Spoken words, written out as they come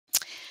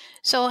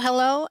So,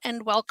 hello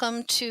and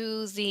welcome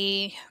to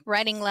the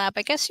Writing Lab.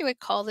 I guess you would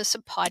call this a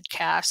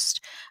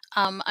podcast.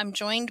 I'm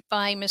joined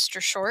by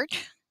Mr. Short.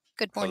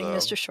 Good morning,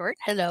 Mr. Hello, Short.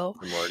 Hello.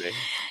 good morning.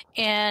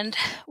 And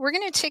we're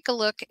going to take a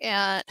look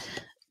at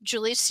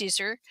Julius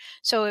Caesar.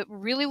 So, it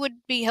really would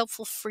be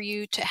helpful for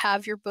you to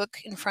have your book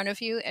in front of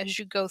you as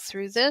you go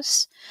through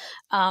this,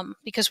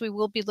 because we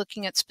will be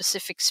looking at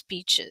specific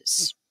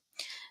speeches.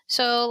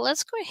 So,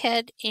 let's go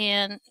ahead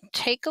and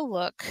take a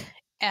look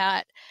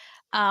at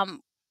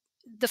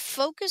the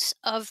focus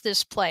of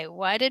this play.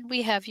 Why did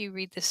we have you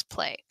read this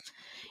play?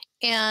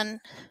 And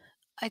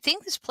I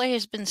think this play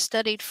has been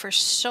studied for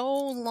so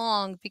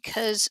long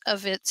because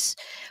of its,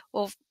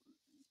 well,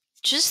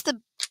 just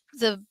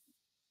the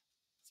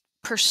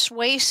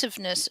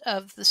persuasiveness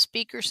of the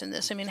speakers in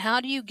this. I mean, how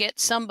do you get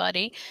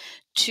somebody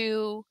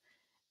to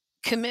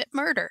commit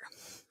murder?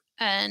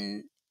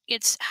 And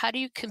it's how do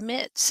you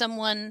commit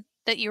someone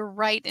that you're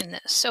right in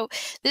this? So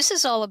this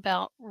is all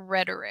about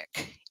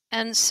rhetoric.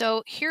 And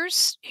so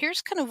here's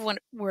kind of what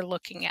we're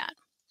looking at.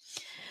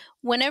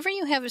 Whenever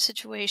you have a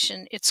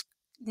situation, it's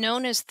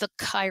known as the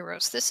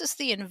kairos. This is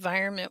the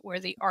environment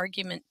where the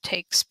argument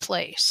takes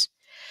place.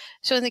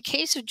 So in the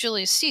case of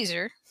Julius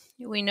Caesar,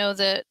 we know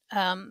that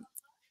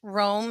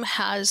Rome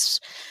has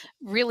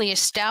really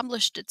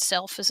established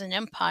itself as an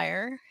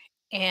empire,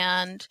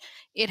 and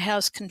it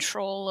has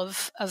control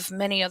of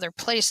many other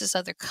places,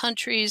 other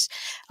countries,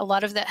 a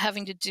lot of that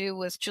having to do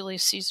with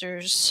Julius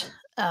Caesar's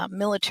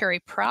military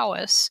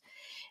prowess.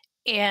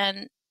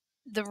 And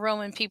the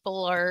Roman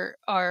people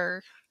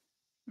are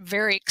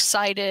very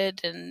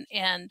excited,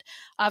 and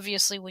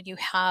obviously when you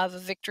have a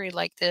victory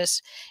like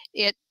this,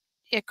 it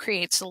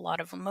creates a lot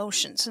of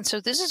emotions. And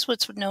so this is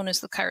what's known as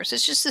the kairos.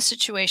 It's just the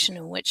situation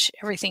in which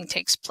everything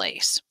takes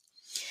place.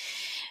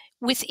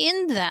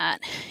 Within that,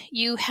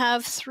 you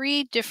have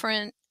three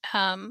different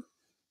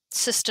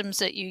systems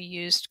that you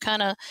use to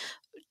kind of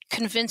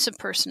convince a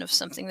person of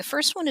something. The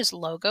first one is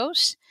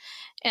logos,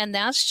 and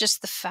that's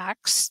just the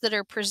facts that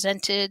are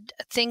presented,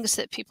 things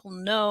that people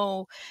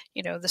know.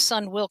 You know, the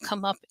sun will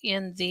come up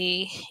in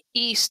the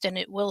east and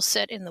it will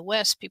set in the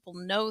west. People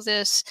know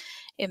this.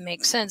 It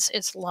makes sense.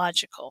 It's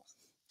logical.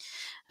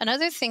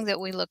 Another thing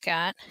that we look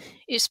at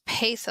is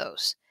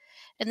pathos,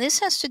 and this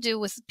has to do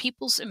with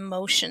people's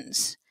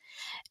emotions.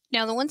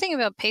 Now, the one thing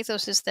about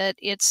pathos is that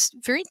it's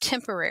very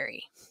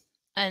temporary.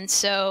 And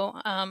so,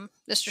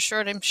 Mr.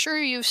 Short, I'm sure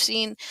you've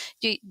seen,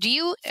 do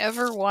you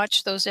ever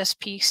watch those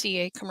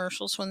SPCA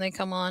commercials when they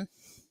come on?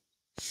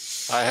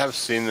 I have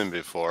seen them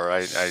before.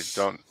 I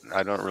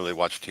don't really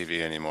watch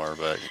TV anymore,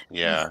 but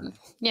yeah.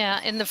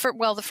 Yeah, and the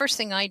first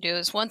thing I do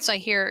is once I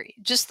hear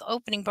just the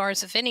opening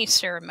bars of any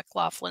Sarah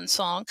McLachlan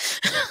song,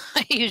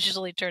 I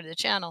usually turn the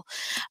channel.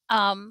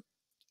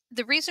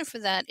 The reason for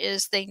that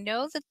is they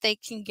know that they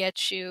can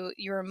get you,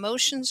 your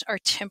emotions are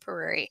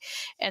temporary.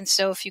 And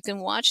so if you can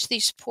watch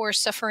these poor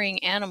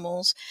suffering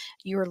animals,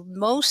 you're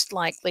most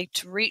likely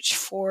to reach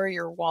for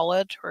your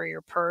wallet or your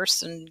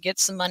purse and get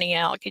some money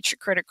out, get your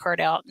credit card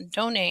out and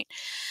donate.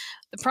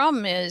 The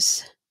problem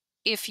is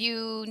if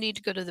you need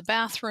to go to the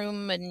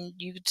bathroom and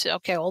you say,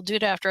 okay, I'll do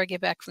it after I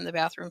get back from the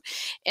bathroom.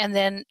 And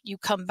then you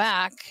come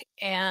back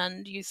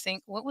and you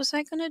think, what was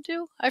I going to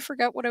do? I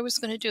forgot what I was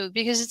going to do,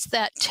 because it's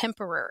that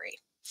temporary.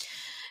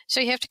 So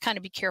you have to kind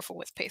of be careful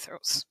with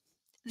pathos.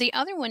 The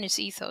other one is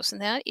ethos,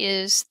 and that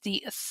is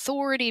the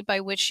authority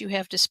by which you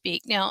have to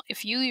speak. Now,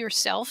 if you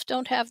yourself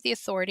don't have the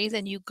authority,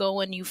 then you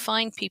go and you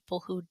find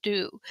people who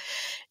do.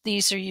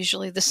 These are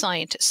usually the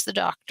scientists, the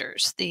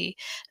doctors, the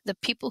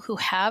people who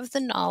have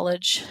the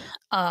knowledge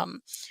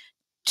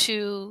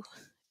to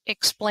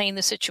explain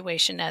the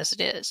situation as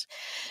it is.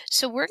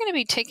 So we're going to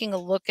be taking a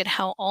look at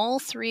how all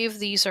three of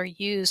these are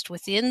used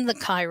within the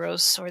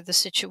kairos, or the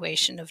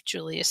situation of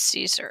Julius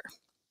Caesar.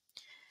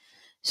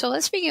 So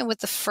let's begin with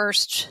the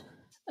first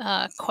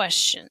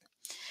question.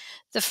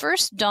 The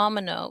first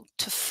domino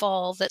to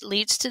fall that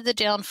leads to the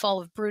downfall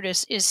of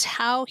Brutus is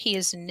how he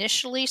is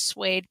initially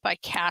swayed by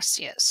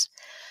Cassius.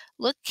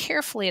 Look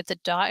carefully at the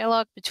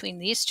dialogue between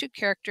these two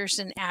characters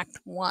in Act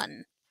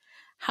 1.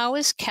 How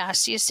is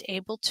Cassius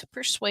able to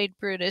persuade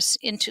Brutus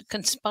into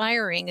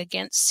conspiring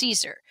against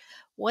Caesar?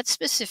 What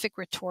specific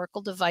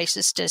rhetorical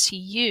devices does he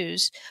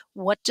use?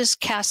 What does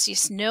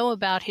Cassius know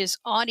about his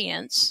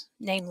audience,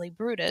 namely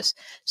Brutus,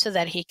 so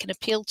that he can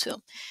appeal to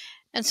him?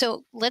 And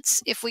so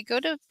if we go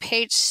to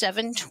page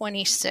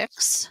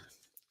 726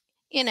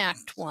 in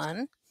Act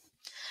 1,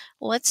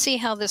 let's see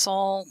how this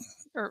all,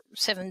 or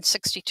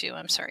 762,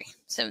 I'm sorry,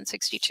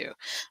 762.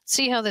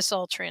 See how this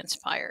all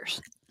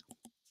transpires.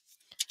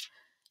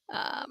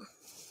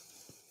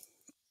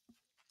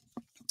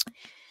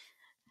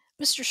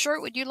 Mr.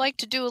 Short, would you like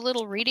to do a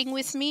little reading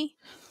with me?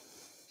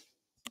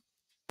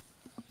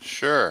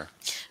 Sure.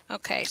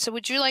 Okay, so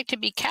would you like to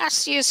be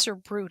Cassius or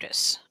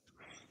Brutus?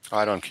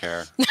 I don't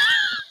care.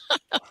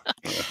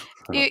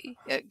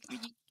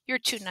 You're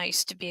too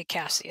nice to be a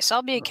Cassius.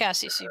 I'll be a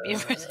Cassius.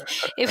 Okay.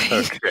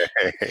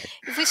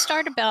 If we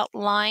start about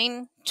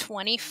line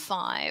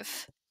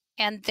 25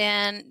 and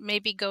then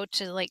maybe go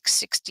to like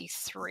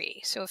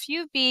 63. So if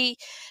you be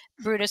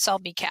Brutus, I'll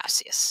be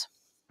Cassius.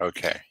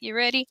 Okay. You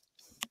ready?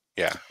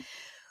 Yeah.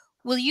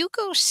 Will you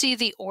go see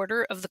the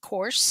order of the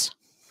course?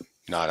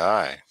 Not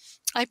I.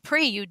 I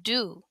pray you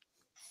do.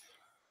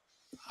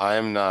 I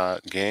am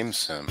not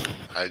gamesome.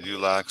 I do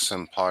lack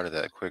some part of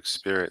that quick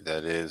spirit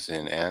that is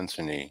in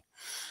Antony.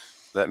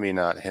 Let me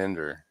not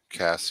hinder,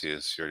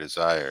 Cassius, your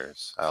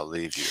desires. I'll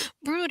leave you.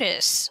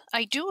 Brutus,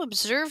 I do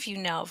observe you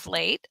now of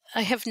late.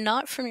 I have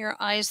not from your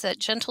eyes that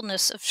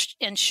gentleness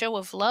and show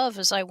of love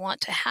as I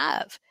want to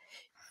have.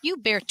 You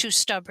bear too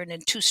stubborn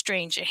and too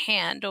strange a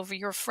hand over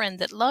your friend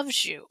that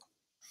loves you.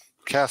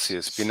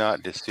 Cassius, be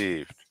not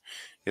deceived.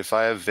 If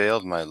I have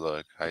veiled my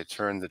look, I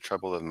turn the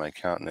trouble of my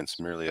countenance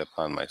merely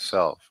upon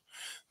myself.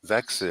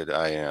 Vexed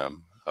I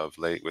am of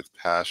late with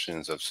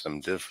passions of some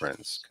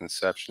difference,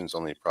 conceptions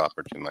only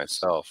proper to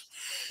myself,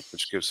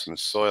 which give some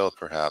soil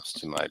perhaps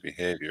to my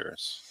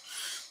behaviors.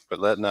 But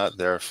let not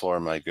therefore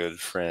my good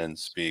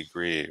friends be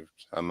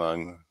grieved,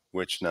 among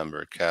which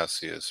number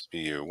Cassius be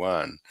you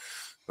one,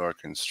 nor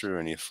construe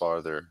any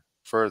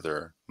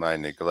further my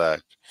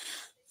neglect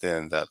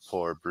than that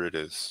poor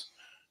Brutus,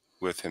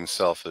 with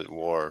himself at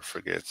war,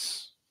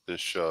 forgets the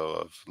shows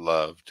of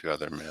love to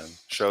other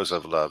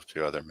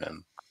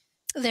men.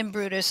 Then,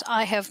 Brutus,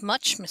 I have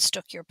much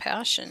mistook your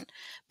passion,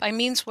 by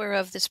means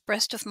whereof this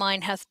breast of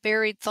mine hath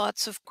buried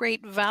thoughts of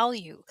great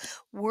value,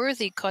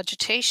 worthy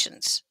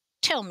cogitations.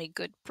 Tell me,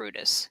 good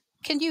Brutus,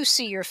 can you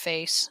see your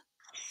face?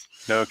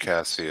 No,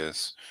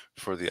 Cassius,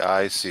 for the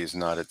eye sees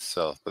not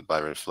itself, but by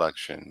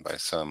reflection, by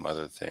some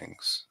other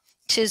things.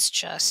 'Tis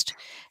just,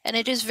 and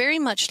it is very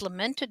much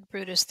lamented,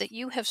 Brutus, that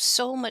you have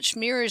so much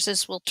mirrors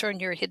as will turn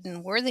your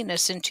hidden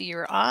worthiness into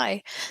your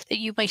eye, that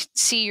you may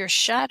see your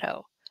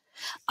shadow.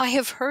 I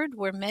have heard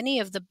where many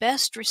of the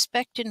best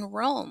respect in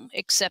Rome,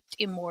 except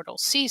immortal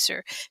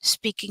Caesar,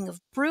 speaking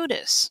of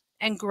Brutus,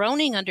 and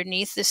groaning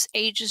underneath this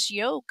age's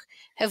yoke,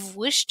 have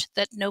wished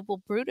that noble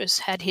Brutus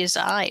had his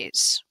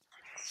eyes.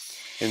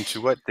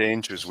 Into what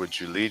dangers would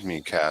you lead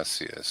me,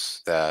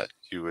 Cassius, that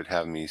you would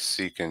have me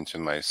seek into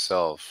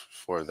myself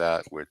for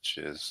that which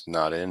is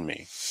not in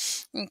me?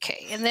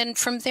 Okay, and then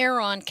from there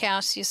on,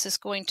 Cassius is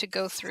going to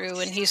go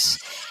through, and he's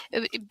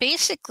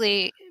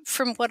basically,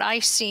 from what I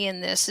see in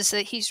this, is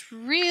that he's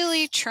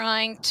really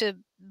trying to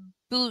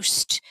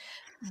boost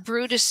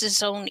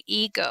Brutus's own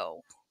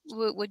ego.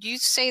 Would you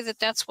say that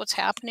that's what's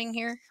happening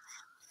here?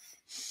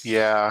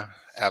 Yeah,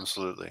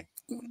 absolutely.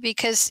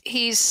 Because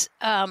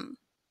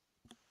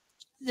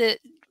the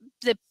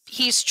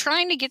he's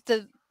trying to get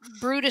the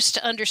Brutus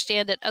to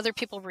understand that other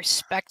people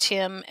respect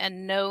him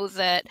and know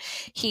that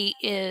he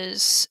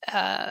is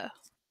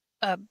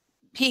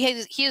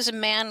he is a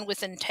man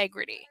with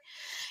integrity.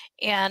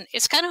 And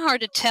it's kind of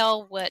hard to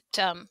tell what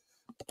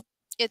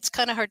it's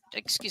kind of hard.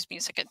 Excuse me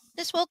a second,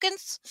 Miss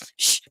Wilkins.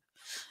 Shh.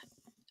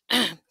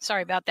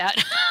 Sorry about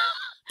that.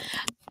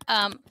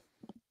 um,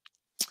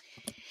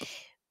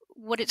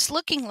 what it's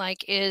looking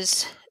like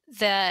is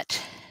that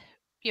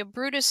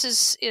Brutus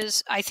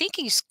is I think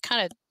he's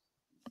kind of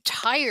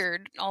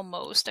tired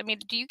almost. I mean,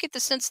 do you get the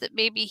sense that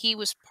maybe he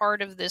was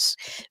part of this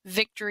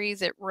victory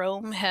that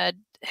Rome had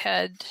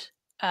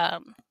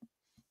um,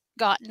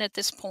 gotten at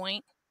this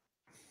point?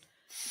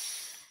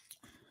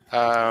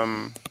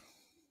 Um,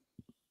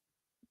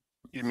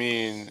 you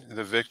mean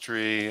the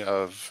victory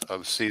of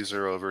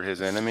Caesar over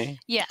his enemy?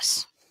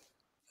 Yes.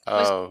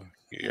 Was Oh,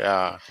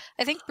 yeah.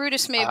 I think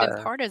Brutus may have been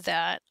Uh, part of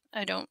that.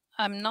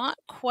 I'm not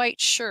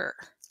quite sure.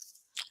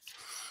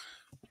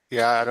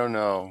 yeah, I don't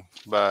know,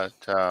 but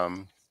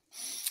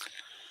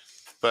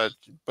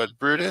but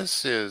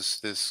Brutus is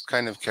this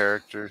kind of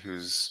character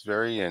who's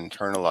very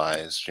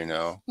internalized,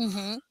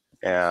 Mm-hmm.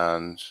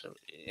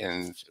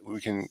 and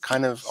we can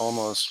kind of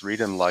almost read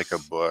him like a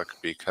book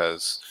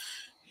because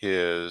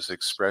his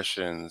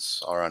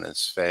expressions are on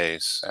his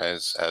face,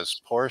 as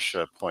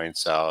Portia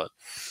points out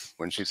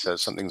when she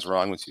says something's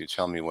wrong with you,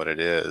 tell me what it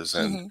is,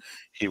 and Mm-hmm.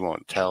 he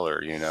won't tell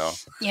her,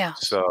 Yeah.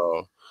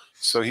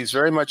 So he's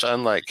very much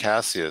unlike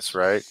Cassius,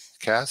 right?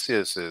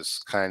 Cassius is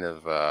kind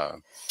of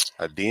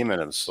a demon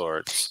of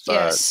sorts,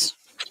 Yes.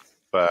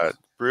 but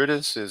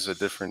Brutus is a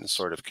different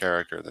sort of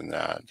character than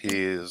that.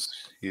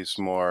 He's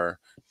more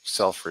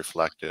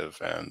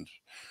self-reflective and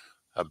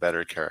a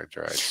better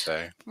character, I'd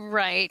say.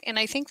 Right. And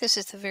I think this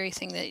is the very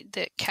thing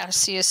that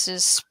Cassius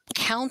is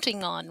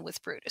counting on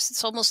with Brutus.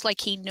 It's almost like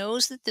he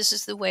knows that this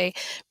is the way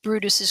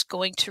Brutus is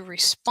going to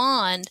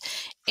respond.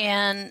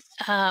 And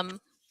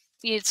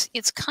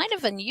it's kind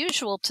of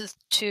unusual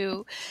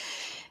to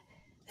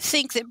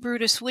think that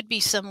Brutus would be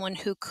someone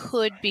who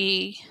could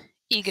be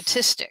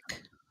egotistic.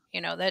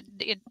 That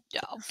it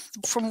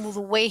from the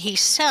way he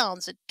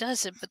sounds, it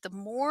doesn't. But the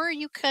more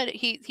you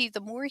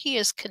the more he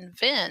is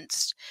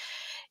convinced,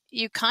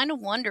 you kind of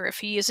wonder if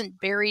he isn't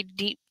buried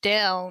deep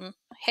down.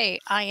 Hey,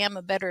 I am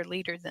a better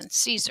leader than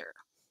Caesar,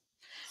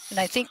 and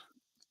I think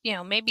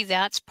maybe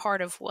that's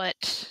part of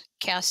what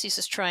Cassius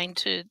is trying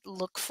to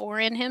look for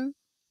in him.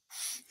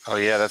 Oh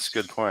yeah, that's a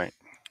good point.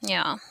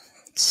 Yeah.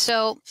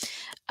 So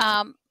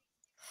um,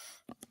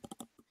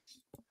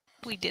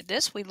 we did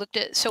this. We looked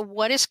at, so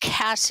what is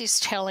Cassius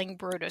telling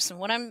Brutus? And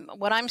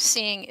what I'm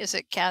seeing is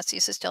that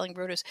Cassius is telling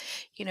Brutus,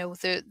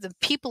 the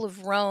people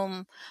of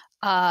Rome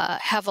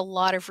have a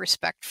lot of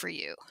respect for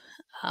you.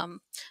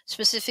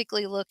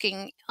 Specifically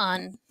looking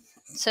on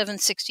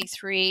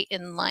 763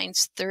 in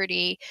lines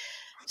 37.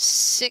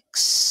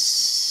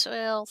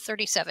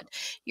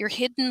 Your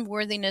hidden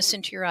worthiness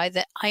into your eye,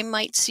 that I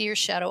might see your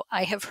shadow.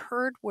 I have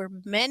heard where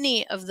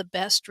many of the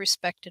best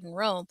respect in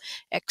Rome,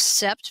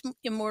 except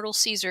immortal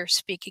Caesar,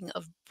 speaking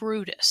of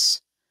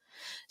Brutus.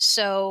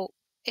 So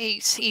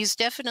he's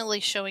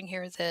definitely showing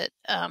here that,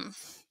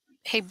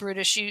 hey,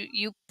 Brutus,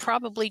 you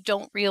probably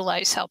don't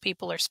realize how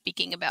people are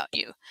speaking about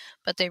you,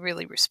 but they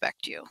really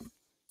respect you.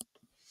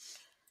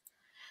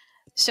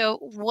 So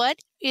what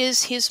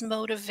is his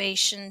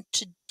motivation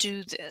to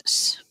do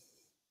this?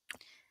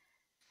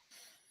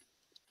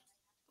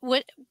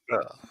 Why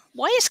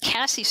is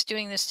Cassius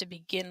doing this to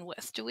begin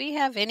with? Do we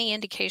have any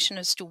indication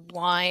as to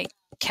why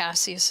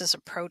Cassius is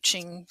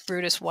approaching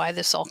Brutus, why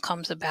this all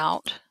comes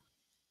about?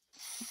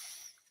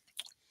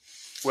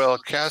 Well,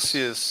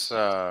 Cassius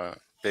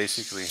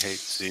basically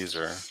hates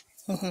Caesar.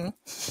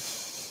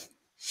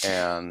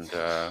 And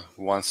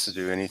wants to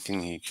do anything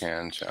he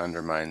can to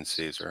undermine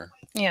Caesar.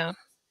 Yeah.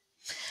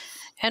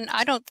 And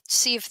I don't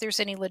see if there's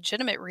any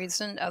legitimate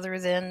reason other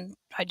than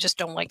I just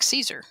don't like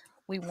Caesar.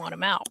 We want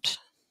him out.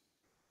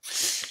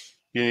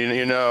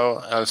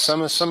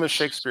 Some of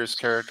Shakespeare's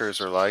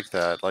characters are like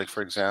that. Like,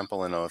 for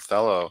example, in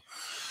Othello,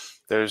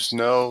 there's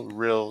no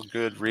real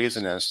good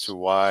reason as to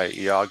why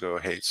Iago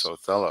hates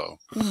Othello,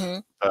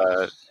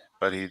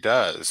 but he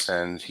does,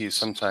 and he's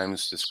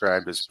sometimes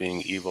described as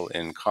being evil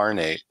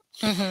incarnate.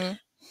 And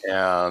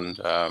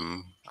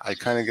I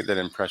kind of get that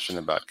impression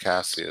about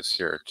Cassius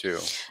here too.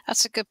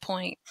 That's a good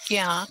point.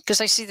 Yeah,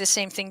 because I see the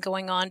same thing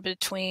going on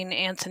between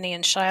Antony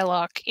and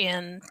Shylock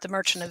in The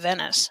Merchant of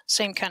Venice.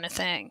 Same kind of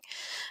thing.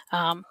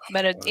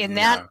 But in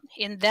that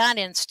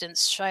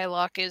instance,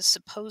 Shylock is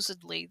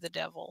supposedly the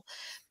devil,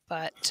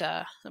 but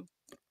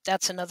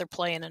that's another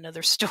play and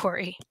another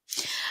story.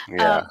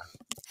 Yeah.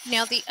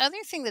 Now, the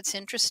other thing that's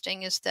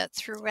interesting is that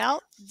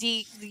throughout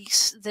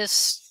this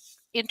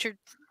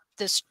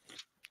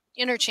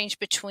interchange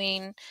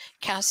between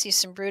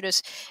Cassius and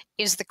Brutus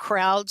is the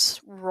crowds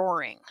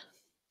roaring.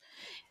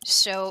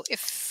 So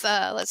if,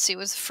 let's see, it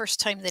was the first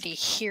time that he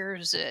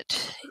hears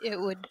it, it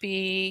would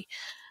be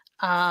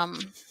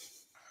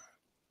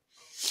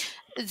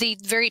the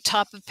very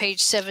top of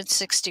page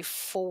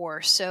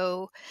 764.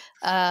 So,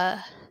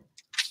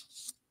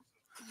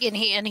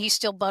 and he's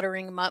still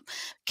buttering them up.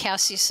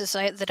 Cassius says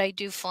that I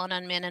do fawn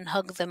on men and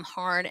hug them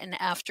hard, and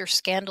after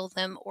scandal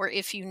them, or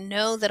if you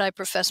know that I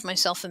profess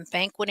myself in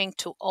banqueting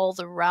to all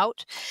the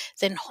rout,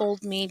 then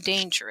hold me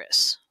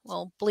dangerous.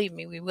 Well, believe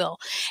me, we will.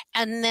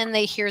 And then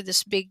they hear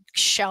this big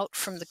shout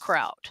from the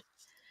crowd.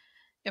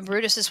 And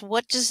Brutus says,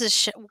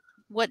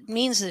 what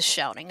means this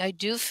shouting? I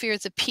do fear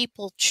the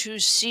people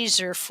choose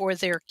Caesar for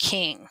their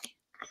king.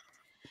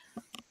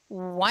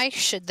 Why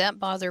should that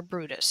bother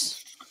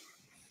Brutus?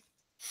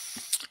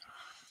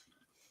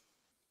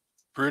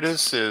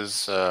 Brutus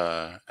is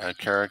a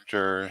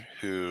character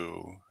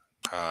who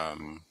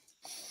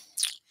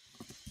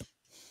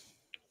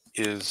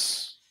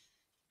is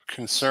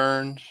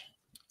concerned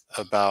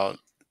about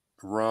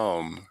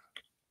Rome.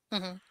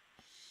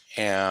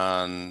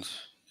 And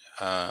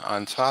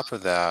on top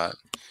of that,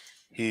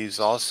 he's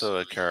also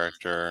a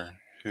character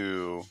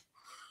who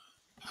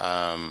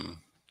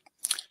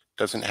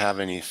doesn't have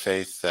any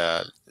faith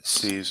that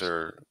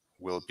Caesar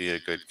will be a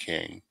good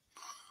king.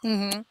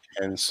 And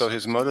so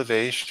his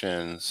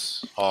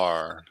motivations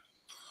are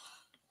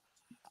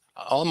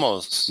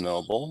almost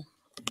noble.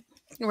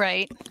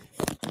 Right.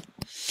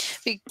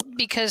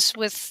 Because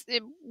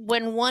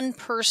when one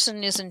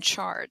person is in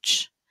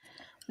charge,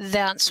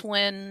 that's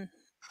when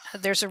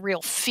there's a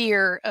real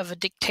fear of a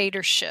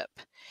dictatorship.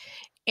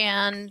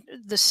 And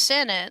the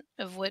Senate,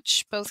 of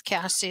which both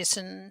Cassius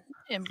and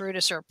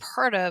Brutus are a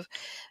part of,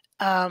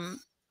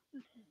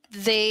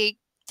 they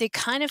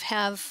kind of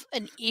have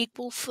an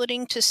equal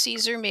footing to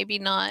Caesar, maybe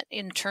not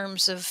in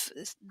terms of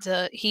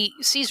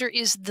Caesar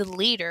is the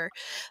leader,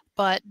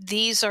 but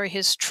these are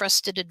his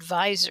trusted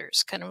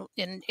advisors, kind of,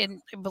 and I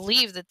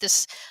believe that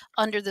this,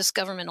 under this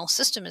governmental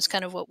system, is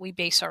kind of what we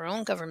base our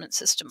own government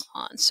system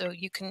on. So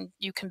you can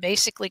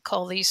basically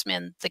call these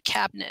men the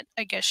cabinet,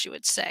 I guess you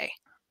would say,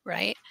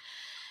 right?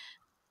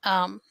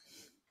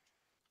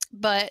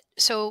 But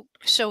so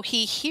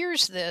he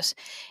hears this,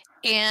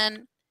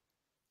 and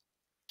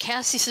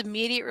Cassius'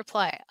 immediate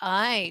reply,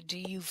 "Aye, do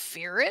you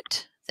fear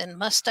it? Then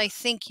must I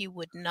think you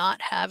would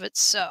not have it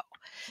so."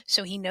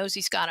 So he knows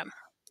he's got him.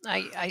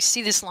 I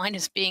see this line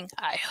as being,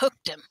 I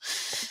hooked him.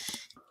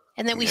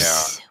 And then we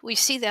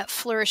see that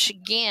flourish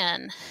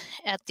again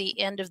at the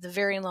end of the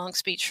very long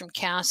speech from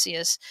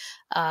Cassius.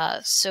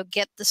 So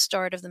get the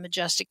start of the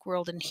majestic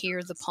world and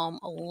hear the poem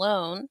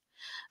alone.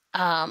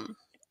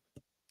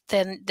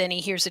 then he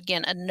hears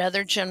again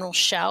another general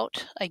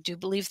shout. I do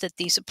believe that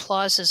these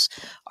applauses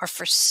are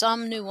for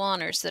some new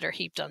honors that are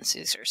heaped on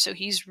Caesar. So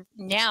he's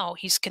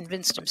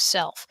convinced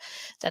himself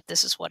that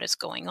this is what is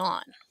going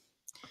on.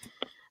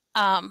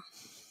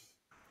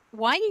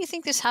 Why do you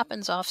think this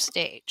happens off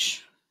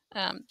stage?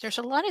 There's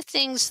a lot of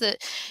things that,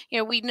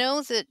 we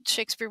know that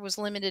Shakespeare was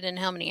limited in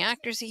how many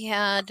actors he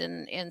had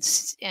and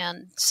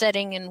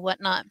setting and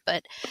whatnot.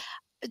 But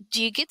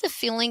do you get the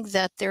feeling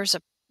that there's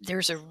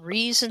a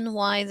reason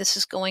why this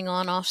is going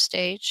on off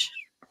stage?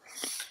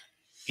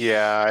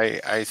 Yeah,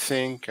 I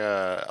think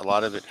a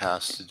lot of it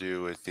has to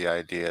do with the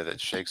idea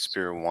that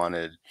Shakespeare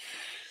wanted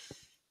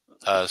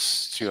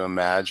us to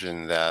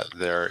imagine that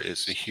there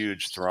is a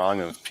huge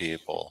throng of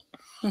people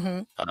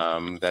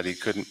that he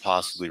couldn't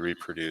possibly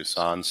reproduce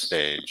on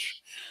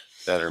stage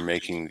that are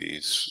making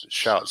these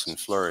shouts and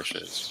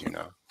flourishes,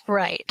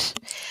 Right.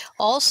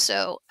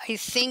 Also, I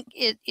think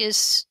it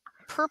is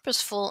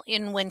purposeful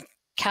in when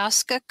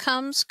Casca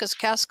comes, because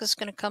Casca's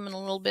going to come in a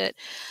little bit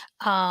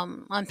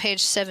on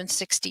page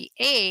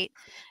 768.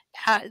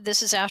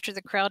 This is after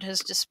the crowd has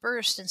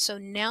dispersed. And so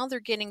now they're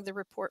getting the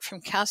report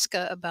from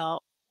Casca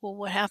about, well,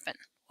 what happened?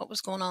 What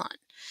was going on?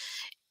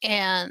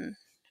 And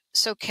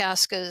so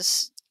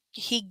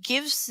he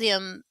gives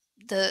them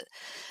the,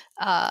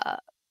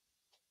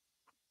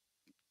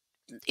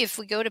 if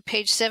we go to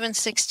page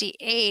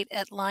 768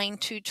 at line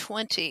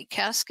 220,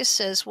 Casca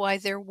says, why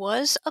there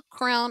was a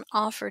crown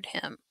offered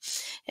him,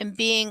 and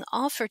being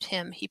offered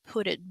him, he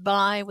put it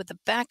by with the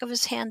back of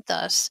his hand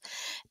thus,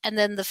 and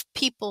then the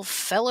people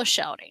fell a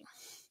shouting.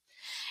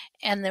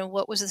 And then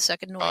what was the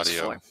second noise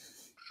audio. for?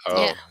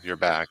 Oh, Yeah. you're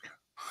back.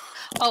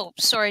 Oh,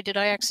 sorry. Did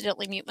I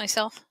accidentally mute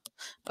myself?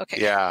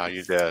 Okay. Yeah,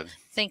 you did.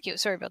 Thank you.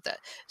 Sorry about that.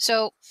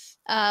 So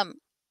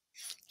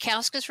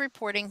Casca's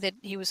reporting that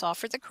he was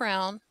offered the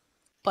crown,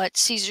 but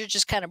Caesar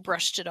just kind of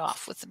brushed it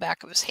off with the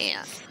back of his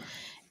hand.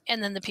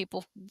 And then the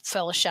people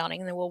fell a shouting.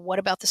 And then, well, what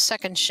about the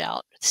second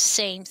shout?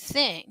 Same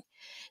thing.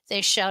 They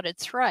shouted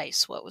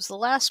thrice. What was the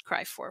last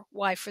cry for?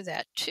 Why, for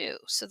that too.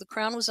 So the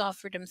crown was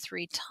offered him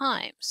 3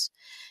 times.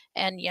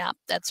 And yeah,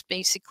 that's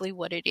basically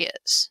what it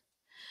is.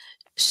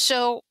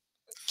 So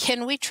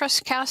can we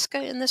trust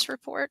Casca in this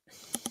report?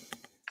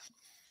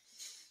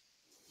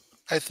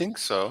 I think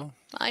so.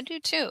 I do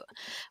too.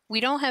 We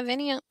don't have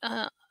any,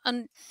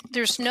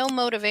 there's no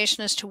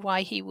motivation as to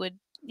why he would,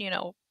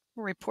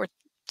 report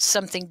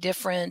something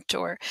different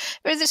or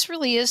this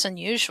really is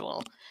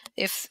unusual.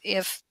 If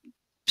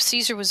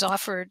Caesar was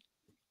offered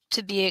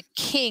to be a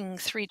king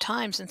 3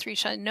 times and 3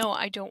 times, no,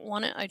 I don't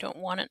want it, I don't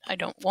want it, I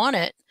don't want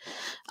it.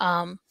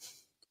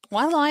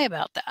 Why lie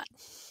about that?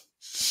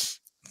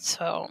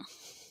 So,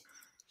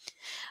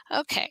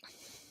 okay.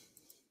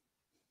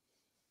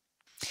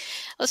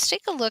 Let's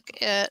take a look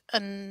at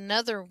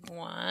another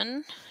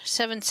one,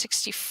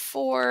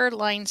 764,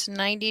 lines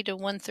 90 to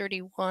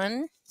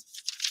 131.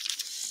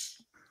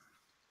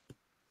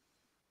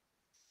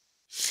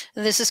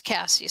 This is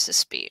Cassius's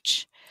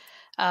speech.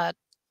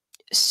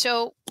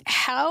 So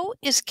how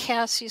is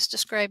Cassius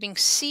describing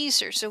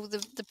Caesar? So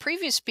the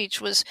previous speech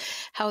was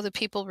how the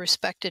people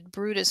respected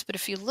Brutus. But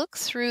if you look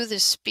through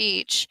this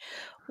speech,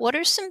 what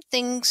are some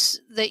things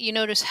that you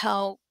notice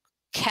how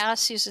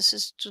Cassius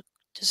is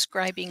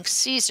describing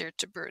Caesar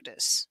to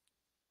Brutus?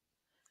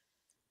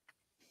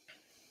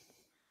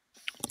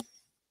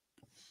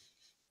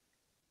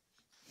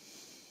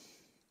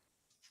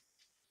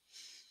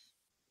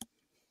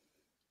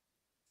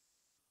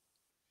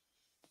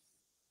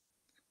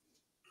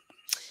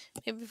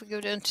 Maybe if we go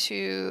down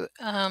to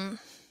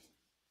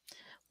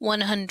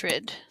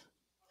 100.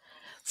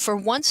 For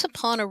once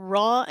upon a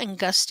raw and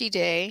gusty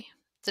day,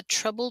 the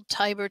troubled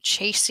Tiber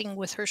chasing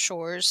with her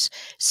shores,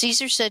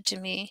 Caesar said to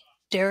me,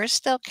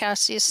 darest thou,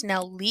 Cassius,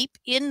 now leap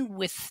in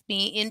with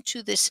me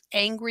into this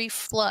angry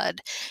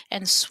flood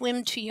and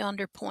swim to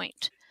yonder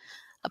point?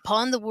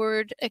 Upon the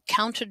word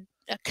accoutered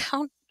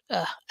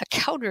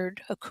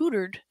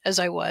as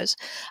I was,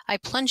 I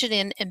plunged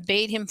in and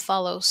bade him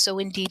follow. So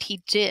indeed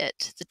he did.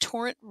 The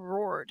torrent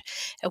roared,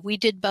 and we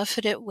did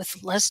buffet it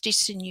with lusty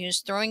sinews,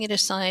 throwing it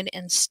aside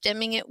and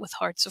stemming it with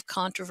hearts of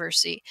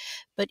controversy.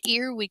 But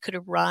ere we could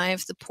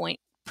arrive the point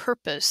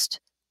proposed,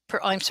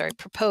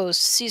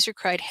 Caesar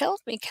cried,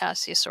 help me,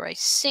 Cassius, or I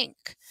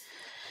sink.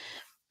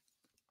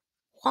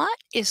 What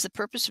is the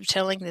purpose of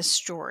telling this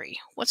story?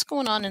 What's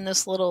going on in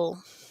this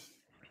little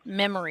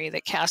memory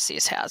that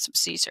Cassius has of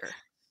Caesar?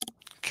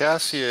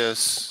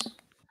 Cassius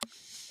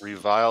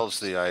reviles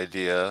the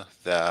idea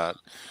that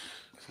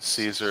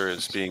Caesar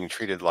is being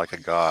treated like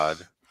a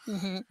god.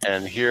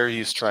 And here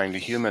he's trying to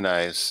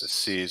humanize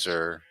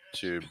Caesar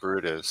to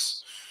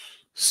Brutus,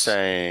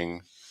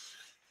 saying,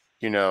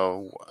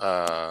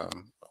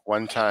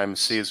 one time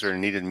Caesar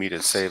needed me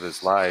to save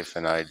his life,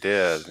 and I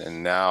did.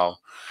 And now,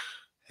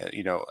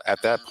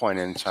 at that point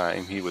in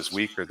time, he was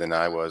weaker than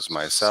I was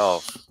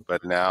myself,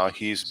 but now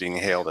he's being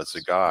hailed as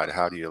a god.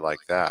 How do you like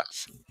that?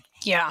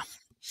 Yeah.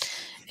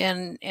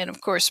 And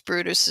of course,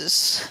 Brutus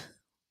is,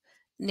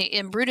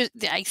 and Brutus,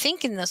 I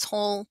think in this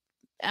whole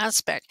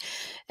aspect.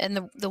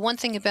 And the one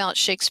thing about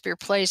Shakespeare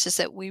plays is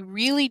that we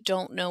really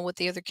don't know what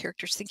the other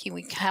character's thinking.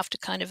 We have to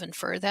kind of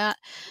infer that.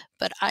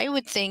 But I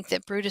would think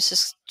that Brutus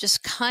is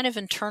just kind of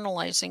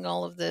internalizing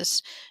all of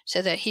this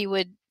so that he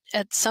would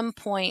at some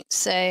point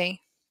say,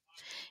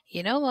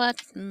 you know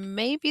what,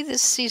 maybe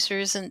this Caesar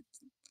isn't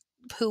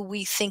who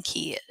we think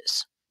he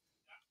is.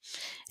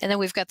 And then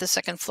we've got the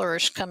second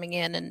flourish coming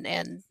in,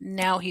 and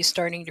now he's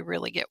starting to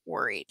really get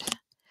worried.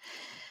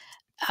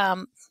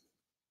 Um,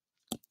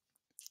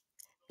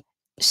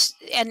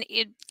 and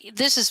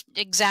this is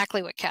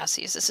exactly what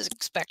Cassius is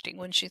expecting,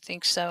 wouldn't you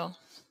think so?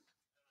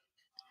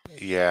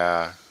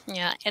 Yeah.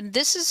 Yeah, and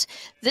this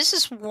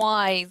is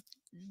why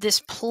this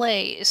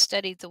play is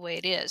studied the way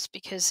it is,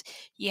 because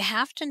you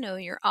have to know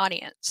your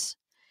audience.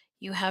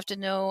 You have to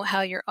know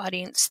how your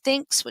audience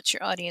thinks, what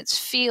your audience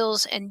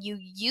feels, and you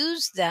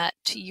use that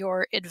to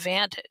your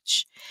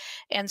advantage.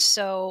 And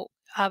so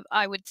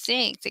I would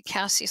think that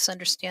Cassius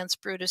understands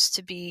Brutus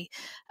to be,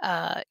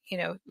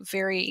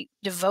 very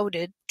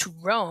devoted to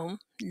Rome,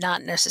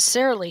 not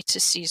necessarily to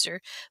Caesar,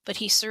 but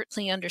he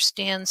certainly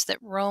understands that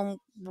Rome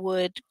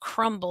would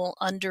crumble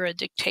under a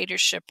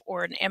dictatorship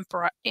or an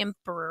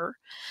emperor.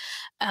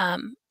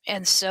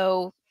 And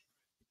so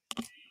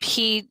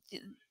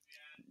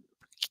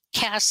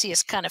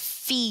Cassius kind of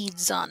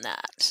feeds on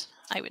that,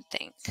 I would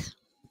think.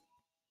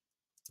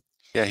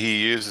 Yeah,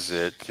 he uses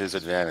it to his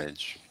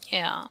advantage.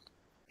 Yeah.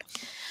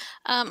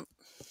 And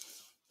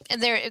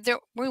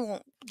we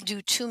won't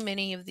do too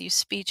many of these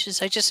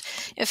speeches.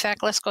 In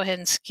fact, let's go ahead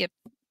and skip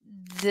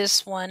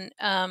this one.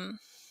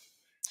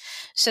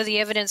 So the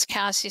evidence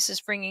Cassius is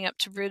bringing up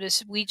to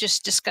Brutus, we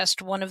just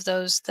discussed one of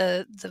those,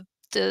 the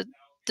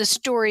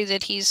story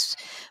that he's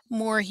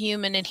more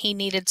human and he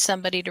needed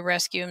somebody to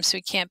rescue him, so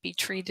he can't be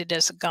treated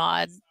as a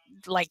god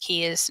like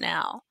he is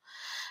now.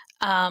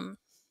 And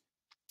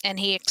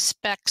he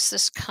expects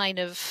this kind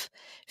of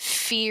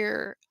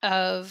fear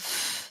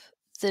of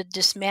the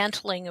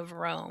dismantling of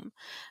Rome.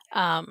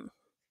 Now,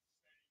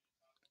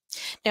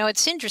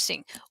 it's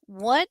interesting.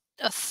 What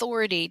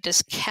authority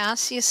does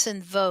Cassius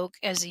invoke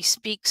as he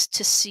speaks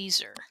to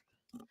Caesar?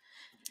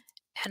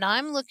 And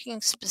I'm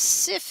looking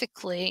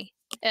specifically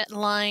at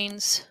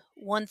lines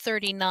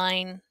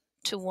 139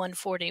 to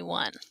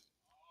 141.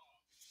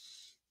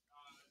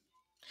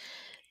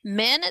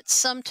 Men at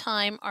some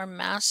time are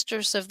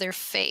masters of their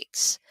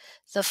fates.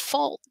 The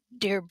fault,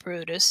 dear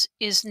Brutus,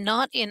 is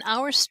not in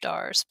our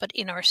stars, but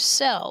in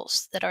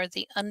ourselves that are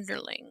the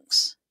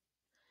underlings.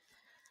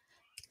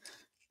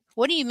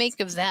 What do you make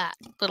of that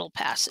little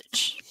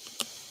passage?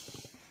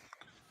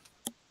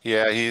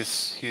 Yeah, he's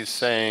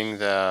saying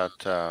that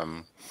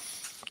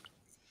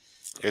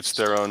it's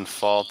their own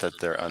fault that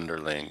they're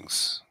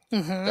underlings.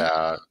 Mm-hmm.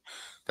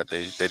 That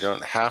they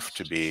don't have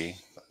to be.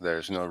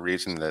 There's no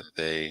reason that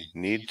they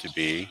need to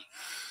be,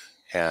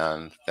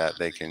 and that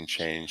they can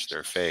change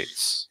their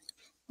fates.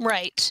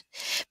 Right.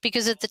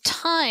 Because at the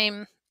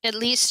time, at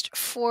least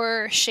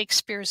for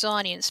Shakespeare's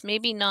audience,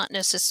 maybe not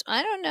necessarily,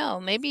 I don't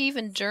know, maybe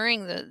even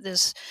during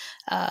this,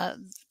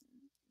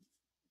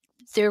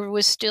 there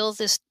was still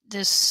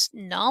this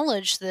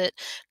knowledge that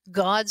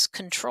gods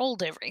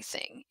controlled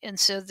everything, and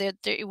so that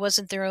it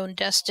wasn't their own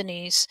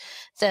destinies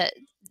that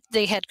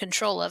they had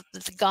control of,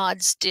 that the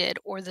gods did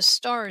or the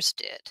stars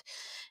did.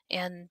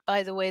 And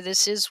by the way,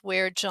 this is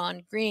where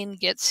John Green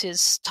gets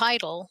his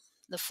title,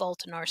 The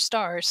Fault in Our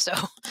Stars. So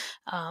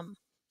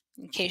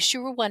in case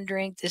you were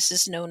wondering, this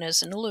is known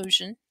as an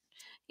allusion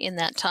in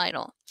that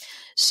title.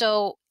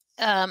 So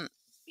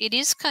it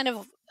is kind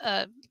of,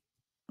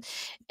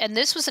 and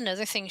this was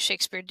another thing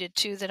Shakespeare did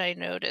too that I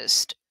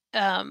noticed.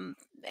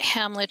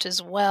 Hamlet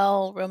as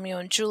well, Romeo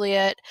and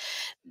Juliet,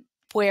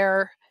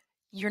 where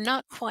you're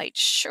not quite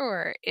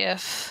sure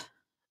if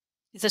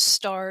the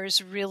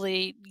stars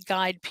really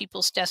guide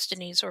people's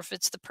destinies or if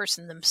it's the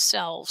person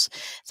themselves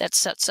that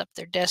sets up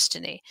their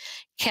destiny.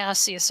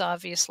 Cassius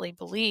obviously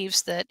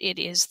believes that it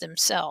is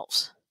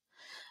themselves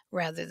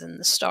rather than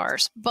the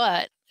stars.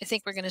 But I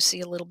think we're going to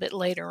see a little bit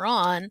later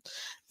on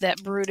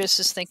that Brutus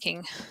is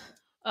thinking,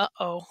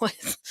 uh-oh,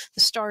 the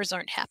stars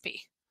aren't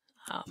happy.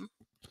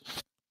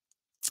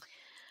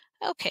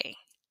 Okay,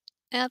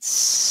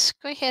 let's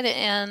go ahead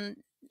and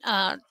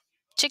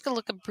take a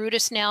look at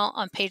Brutus now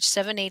on page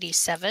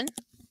 787.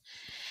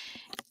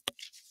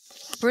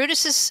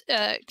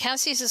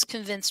 Cassius has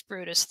convinced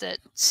Brutus that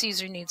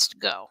Caesar needs to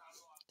go.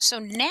 So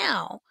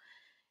now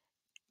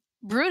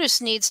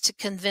Brutus needs to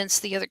convince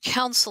the other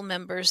council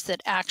members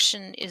that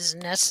action is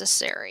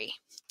necessary.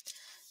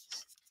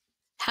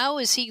 How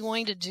is he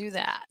going to do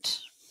that?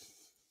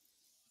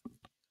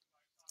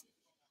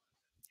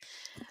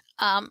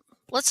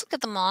 Let's look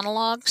at the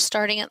monologue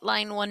starting at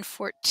line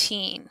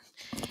 114.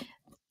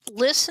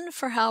 Listen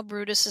for how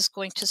Brutus is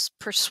going to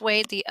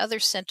persuade the other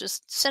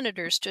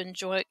senators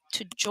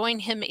to join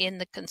him in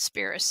the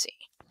conspiracy.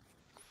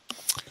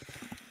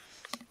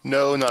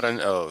 No, not an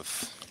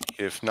oath,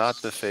 if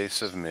not the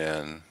face of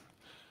men,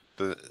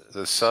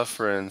 the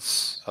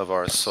sufferance of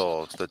our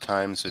souls, the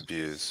times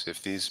abuse,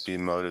 if these be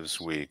motives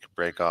weak,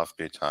 break off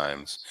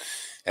betimes,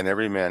 and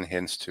every man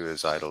hints to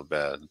his idle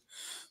bed.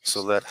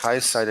 So let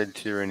high-sighted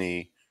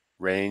tyranny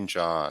range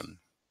on,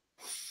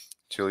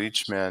 till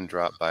each man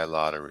drop by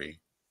lottery.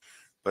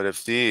 But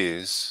if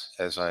these,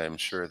 as I am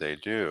sure they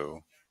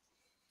do,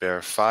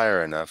 bear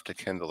fire enough to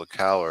kindle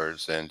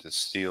cowards and to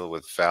steal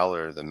with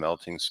valor the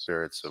melting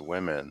spirits of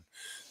women,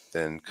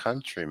 then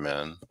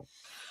countrymen,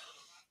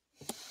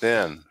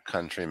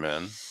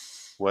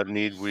 what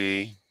need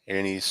we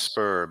any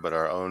spur but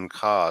our own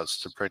cause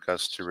to prick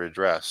us to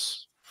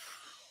redress?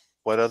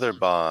 What other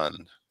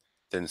bond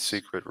than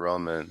secret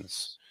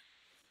Romans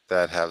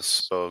that have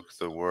spoke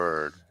the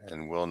word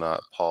and will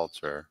not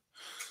palter?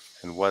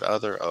 And what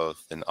other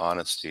oath than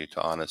honesty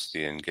to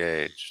honesty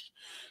engaged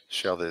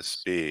shall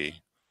this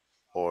be,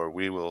 or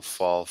we will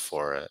fall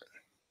for it?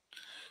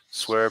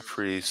 Swear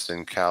priests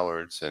and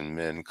cowards and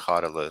men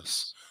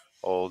cautelous,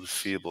 old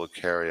feeble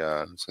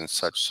carrions, and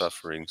such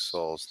suffering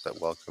souls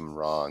that welcome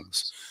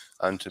wrongs,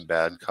 unto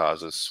bad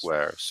causes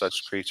swear,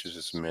 such creatures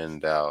as men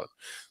doubt,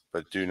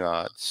 but do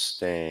not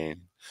stain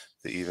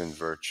the even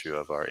virtue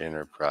of our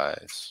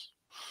enterprise.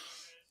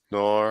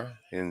 Nor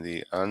in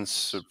the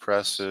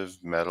unsuppressive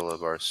metal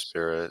of our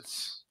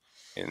spirits,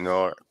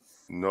 nor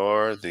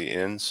the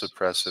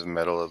insuppressive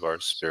metal of our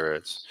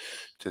spirits,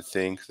 to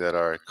think that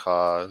our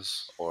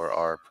cause or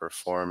our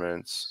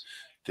performance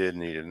did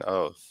need an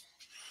oath,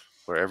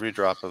 where every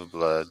drop of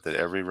blood that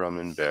every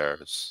Roman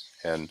bears,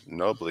 and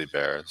nobly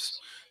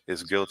bears,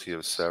 is guilty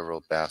of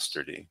several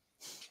bastardy.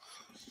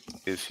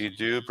 If he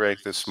do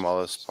break the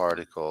smallest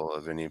particle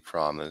of any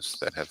promise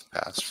that hath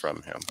passed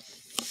from him.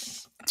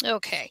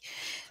 Okay,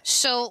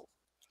 so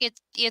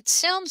it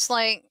sounds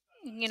like,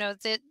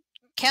 that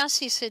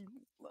Cassius had,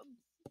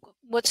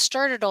 what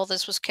started all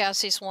this was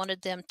Cassius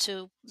wanted them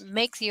to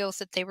make the oath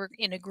that they were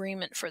in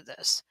agreement for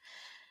this.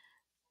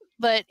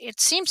 But it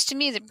seems to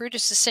me that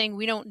Brutus is saying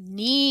we don't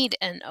need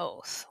an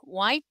oath.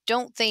 Why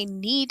don't they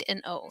need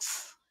an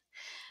oath?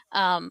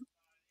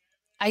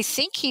 I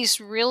think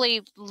he's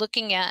really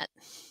looking at,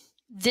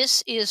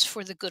 this is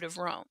for the good of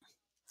Rome.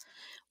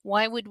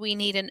 Why would we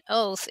need an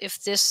oath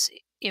if this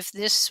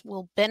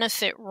will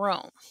benefit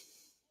Rome?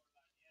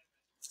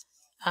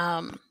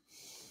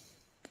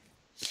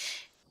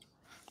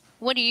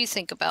 What do you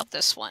think about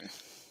this one?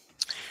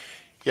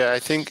 Yeah, I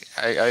think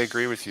I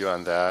agree with you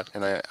on that.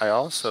 And I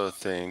also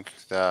think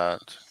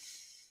that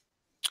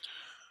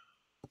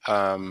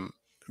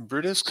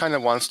Brutus kind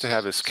of wants to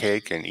have his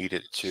cake and eat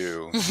it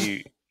too.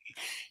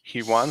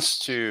 He wants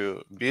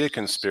to be a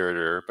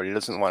conspirator, but he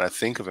doesn't want to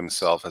think of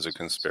himself as a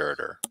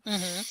conspirator.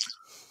 Mm-hmm.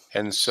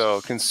 And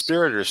so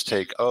conspirators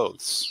take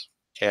oaths,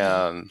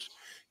 and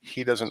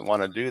he doesn't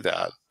want to do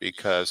that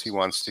because he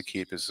wants to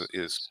keep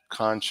his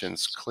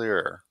conscience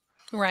clear.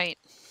 Right.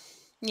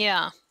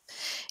 Yeah.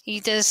 He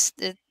does.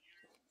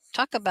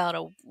 Talk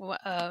about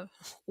a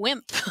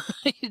wimp.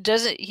 He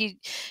doesn't.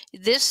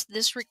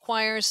 This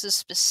requires a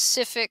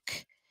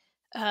specific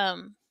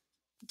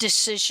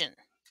decision.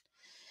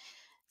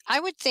 I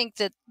would think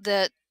that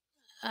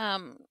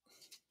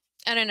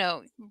I don't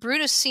know.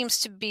 Brutus seems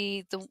to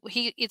be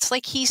it's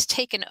like he's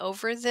taken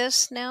over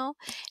this now,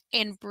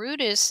 and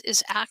Brutus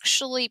is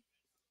actually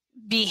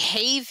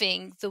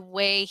behaving the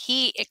way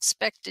he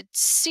expected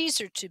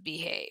Caesar to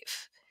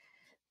behave.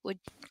 Would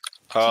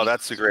Oh, you,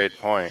 that's a great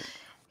point.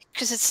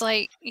 because it's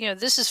like,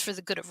 this is for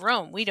the good of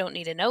Rome. We don't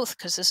need an oath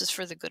because this is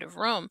for the good of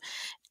Rome.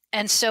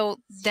 And so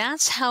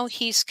that's how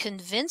he's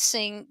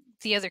convincing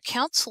the other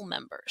council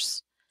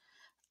members.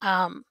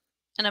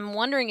 And I'm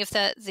wondering if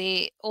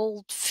the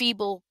old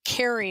feeble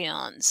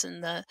carrions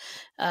and the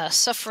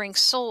suffering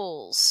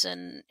souls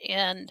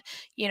and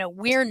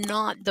we're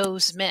not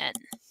those men.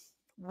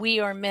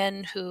 We are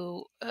men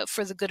who,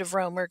 for the good of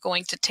Rome, are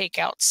going to take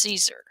out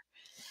Caesar.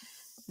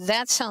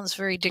 That sounds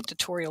very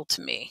dictatorial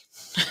to me.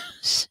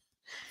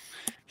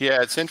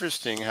 Yeah, it's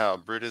interesting how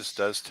Brutus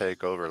does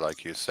take over,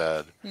 like you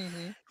said.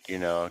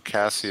 Mm-hmm.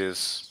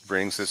 Cassius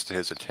brings this to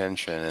his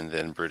attention, and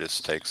then Brutus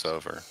takes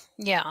over.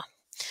 Yeah.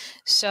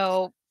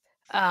 So,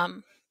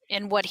 and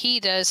what he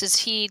does is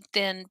he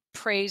then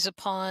preys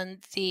upon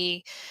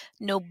the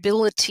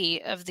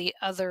nobility of the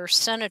other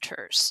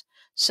senators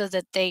so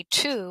that they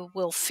too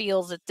will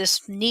feel that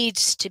this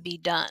needs to be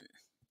done.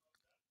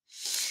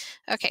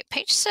 Okay,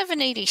 page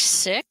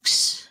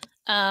 786.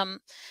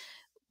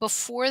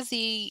 Before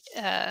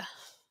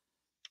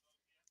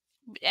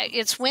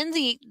it's when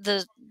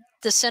the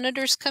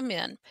senators come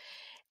in,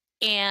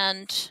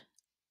 and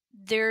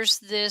there's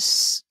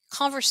this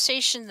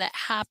conversation that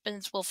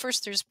happens. Well,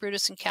 first there's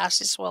Brutus and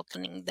Cassius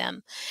welcoming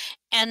them,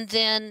 and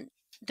then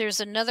there's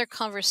another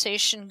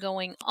conversation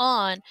going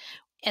on,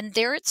 and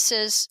there it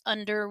says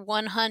under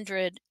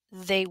 100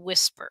 they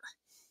whisper.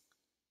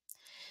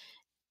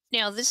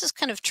 Now this is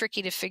kind of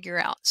tricky to figure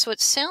out. So it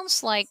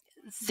sounds like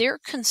they're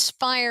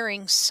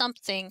conspiring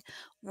something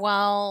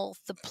while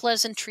the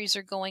pleasantries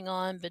are going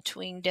on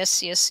between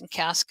Decius and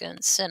Casca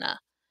and Cinna.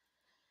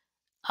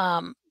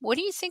 What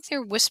do you think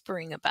they're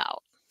whispering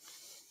about?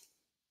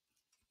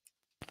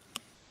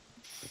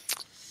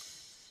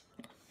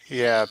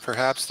 Yeah,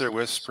 perhaps they're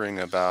whispering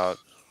about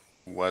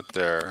what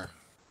they're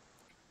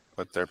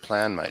what their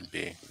plan might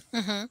be.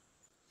 Mm-hmm.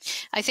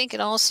 I think it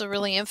also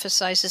really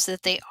emphasizes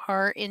that they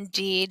are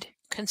indeed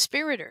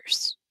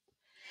conspirators.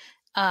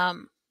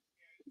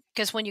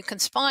 Because when you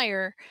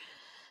conspire,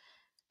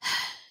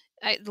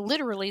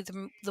 literally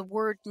the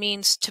word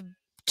means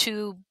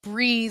to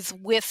breathe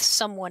with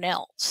someone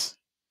else,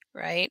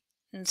 right?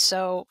 And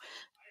so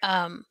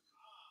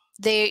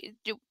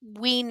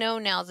we know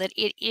now that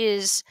it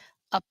is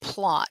a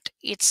plot.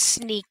 It's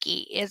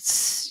sneaky.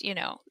 It's,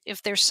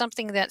 if there's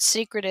something that's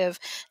secretive,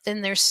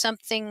 then there's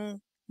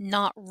something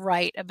not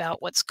right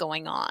about what's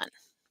going on.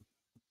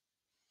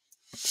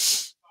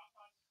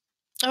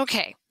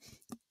 Okay.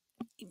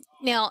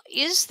 Now,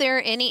 is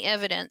there any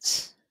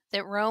evidence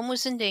that Rome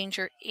was in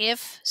danger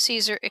if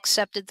Caesar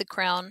accepted the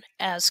crown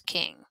as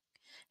king?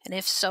 And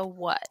if so,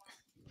 what?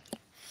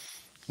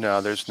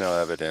 No, there's no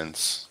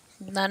evidence.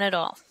 None at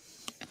all.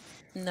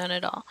 None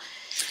at all.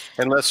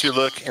 Unless you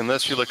look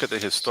at the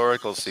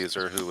historical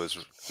Caesar, who was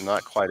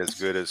not quite as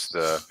good as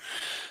the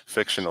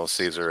fictional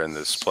Caesar in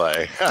this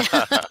play.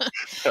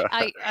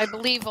 I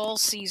believe all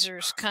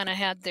Caesars kind of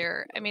had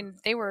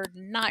they were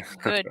not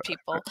good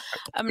people.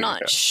 I'm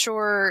not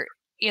sure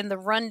in the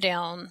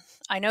rundown.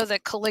 I know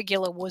that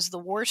Caligula was the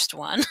worst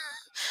one.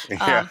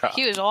 Yeah.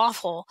 He was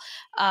awful.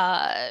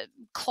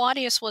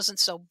 Claudius wasn't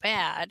so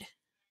bad.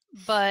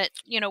 But,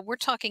 we're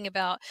talking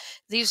about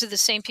these are the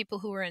same people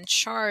who were in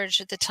charge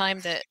at the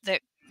time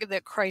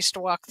that Christ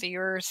walked the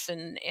earth,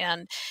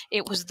 and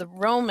it was the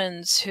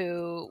Romans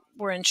who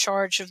were in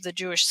charge of the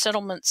Jewish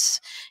settlements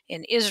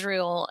in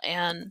Israel,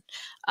 and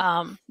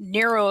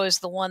Nero is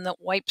the one that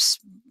wipes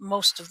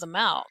most of them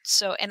out.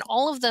 So, and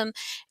all of them,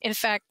 in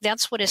fact,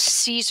 that's what a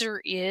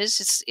Caesar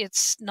is.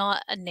 It's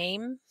not a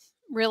name,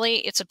 really.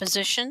 It's a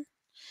position.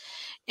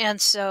 And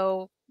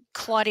so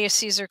Claudius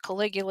Caesar,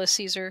 Caligula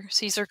Caesar,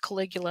 Caesar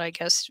Caligula, I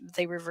guess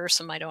they reverse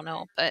them. I don't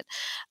know. But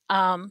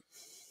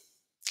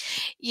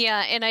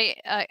yeah, and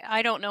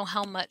I don't know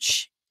how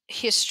much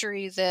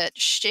history that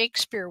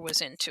Shakespeare was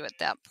into at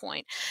that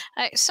point.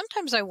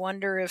 Sometimes I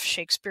wonder if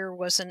Shakespeare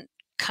wasn't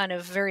kind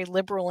of very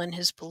liberal in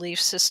his belief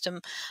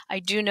system. I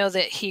do know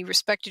that he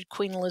respected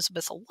Queen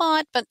Elizabeth a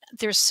lot, but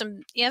there's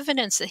some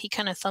evidence that he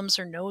kind of thumbs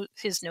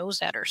his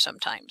nose at her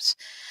sometimes.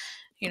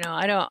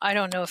 I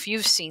don't know if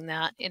you've seen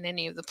that in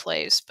any of the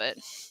plays, but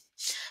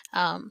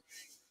I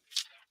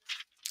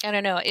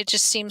don't know. It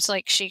just seems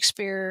like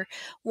Shakespeare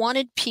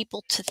wanted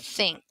people to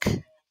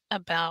think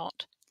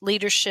about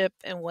leadership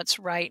and what's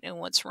right and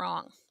what's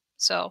wrong.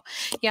 So,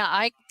 yeah,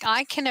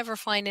 I can never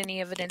find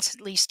any evidence, at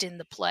least in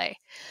the play.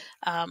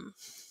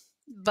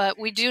 But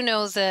we do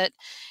know that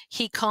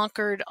he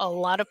conquered a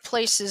lot of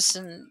places,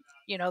 and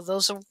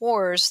those are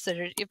wars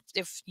that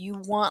if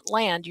you want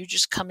land, you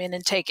just come in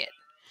and take it.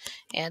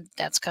 And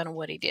that's kind of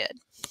what he did.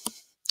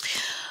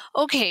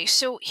 Okay,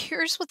 so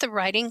here's what the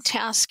writing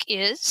task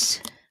is.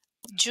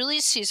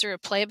 Julius Caesar, a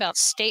play about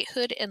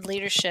statehood and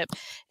leadership,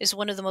 is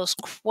one of the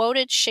most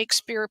quoted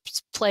Shakespeare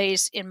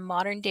plays in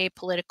modern-day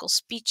political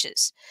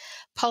speeches.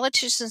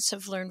 Politicians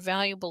have learned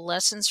valuable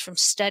lessons from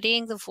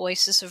studying the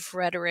voices of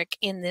rhetoric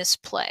in this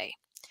play.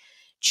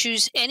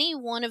 Choose any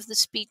one of the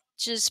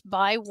speeches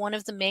by one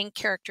of the main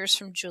characters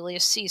from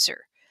Julius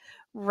Caesar.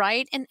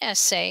 Write an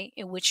essay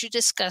in which you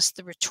discuss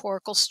the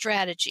rhetorical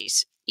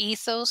strategies,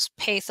 ethos,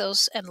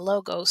 pathos, and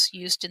logos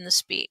used in the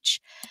speech.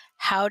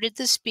 How did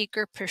the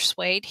speaker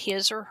persuade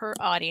his or her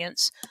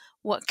audience?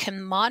 What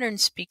can modern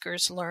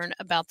speakers learn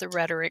about the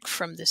rhetoric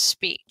from this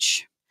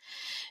speech?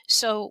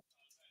 So,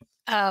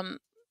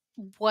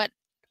 what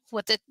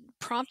the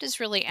prompt is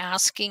really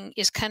asking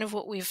is kind of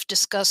what we've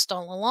discussed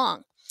all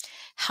along.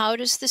 How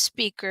does the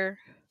speaker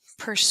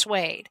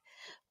persuade?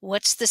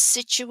 What's the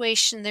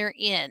situation they're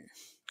in?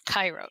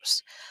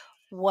 Kairos.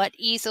 What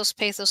ethos,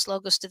 pathos,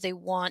 logos do they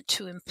want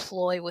to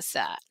employ with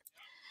that?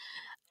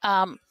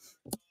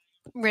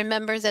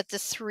 Remember that the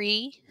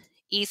three,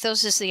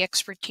 ethos is the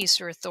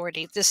expertise or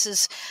authority. This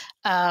is,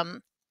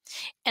 and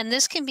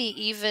this can be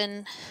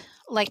even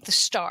like the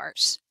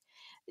stars.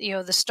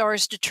 The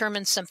stars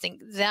determine something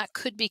that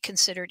could be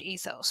considered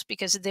ethos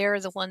because they're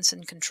the ones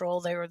in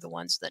control. They are the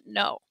ones that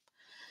know.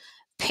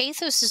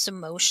 Pathos is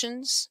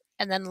emotions,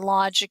 and then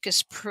logic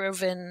is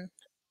proven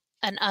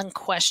and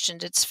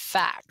unquestioned. It's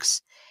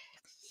facts.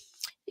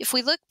 If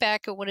we look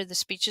back at one of the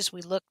speeches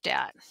we looked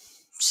at,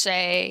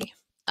 say,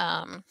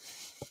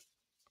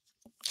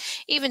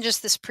 even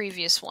just this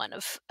previous one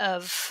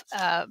of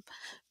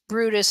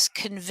Brutus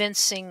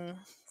convincing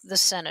the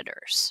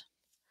senators,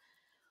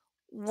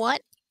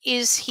 what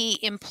is he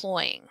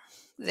employing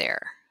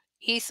there?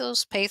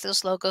 Ethos,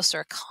 pathos, logos, or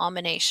a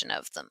combination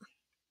of them?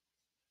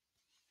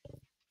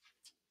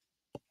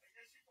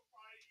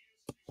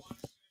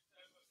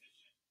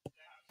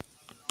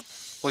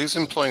 Well, he's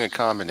employing a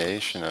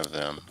combination of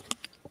them.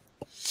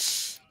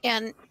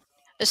 And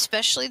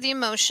especially the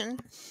emotion.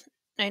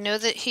 I know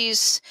that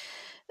he's...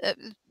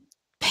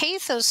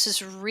 pathos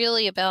is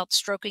really about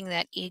stroking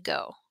that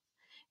ego.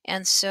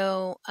 And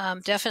so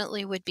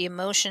definitely would be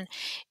emotion.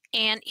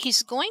 And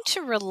he's going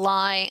to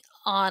rely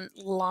on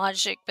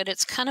logic, but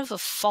it's kind of a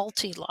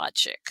faulty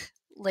logic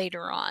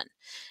later on.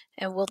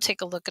 And we'll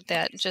take a look at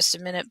that in just a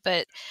minute.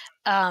 But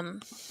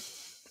um,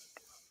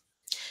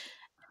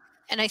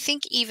 and I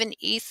think even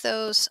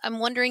ethos, I'm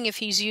wondering if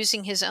he's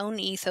using his own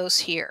ethos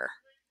here.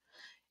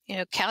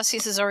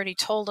 Cassius has already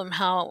told him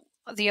how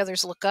the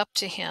others look up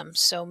to him,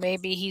 so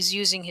maybe he's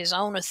using his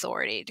own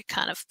authority to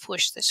kind of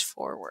push this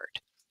forward.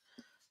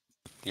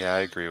 Yeah, I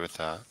agree with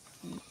that.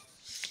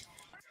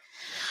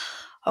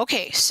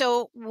 Okay,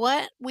 so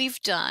what we've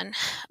done,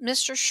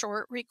 Mr.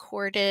 Short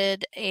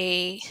recorded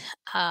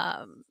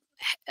um,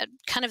 a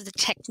kind of the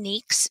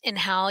techniques in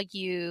how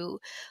you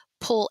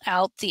pull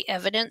out the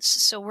evidence.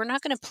 So we're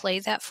not going to play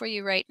that for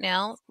you right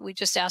now. We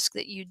just ask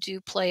that you do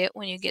play it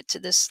when you get to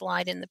this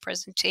slide in the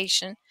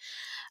presentation.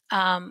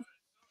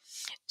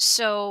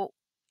 So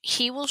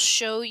he will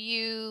show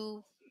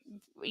you,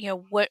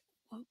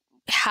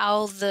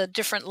 how the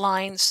different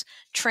lines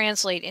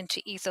translate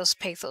into ethos,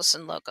 pathos,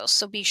 and logos.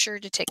 So be sure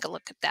to take a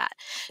look at that.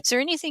 Is there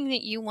anything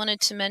that you wanted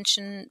to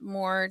mention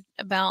more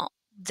about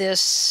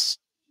this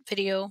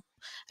video?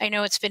 I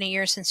know it's been a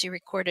year since you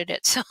recorded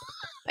it, so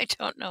I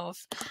don't know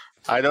if.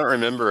 I don't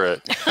remember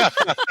it.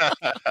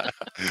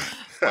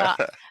 Well,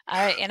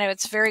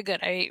 it's very good.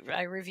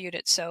 I reviewed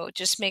it, so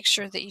just make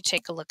sure that you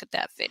take a look at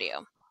that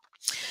video.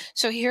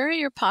 So here are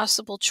your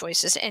possible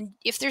choices. And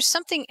if there's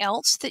something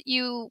else that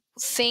you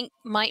think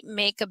might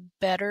make a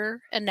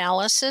better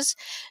analysis,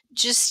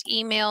 just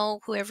email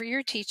whoever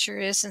your teacher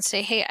is and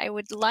say, hey, I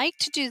would like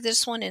to do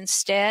this one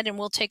instead, and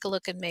we'll take a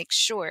look and make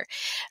sure.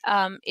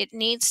 It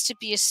needs to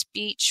be a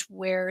speech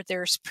where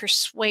there's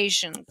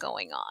persuasion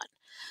going on.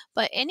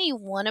 But any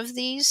one of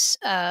these,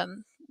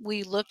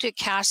 we looked at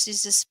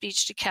Cassius'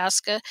 speech to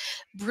Casca.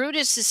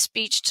 Brutus's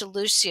speech to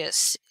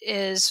Lucius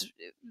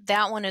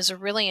that one is a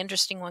really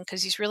interesting one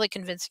because he's really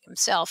convincing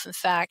himself. In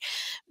fact,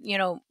 he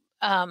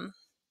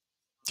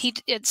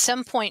at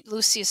some point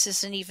Lucius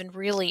isn't even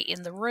really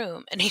in the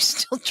room, and he's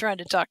still trying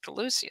to talk to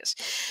Lucius.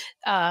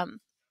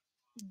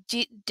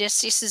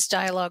 Decius's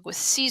dialogue with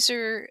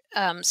Caesar,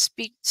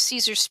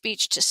 Caesar's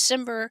speech to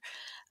Cimber,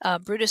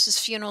 Brutus's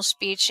funeral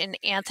speech, and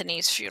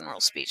Antony's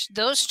funeral speech.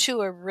 Those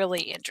two are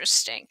really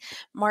interesting.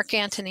 Mark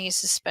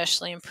Antony's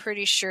especially, I'm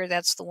pretty sure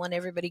that's the one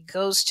everybody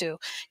goes to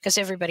because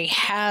everybody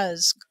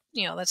has,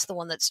 that's the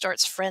one that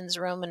starts friends,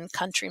 Roman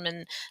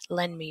countrymen,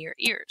 lend me your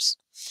ears.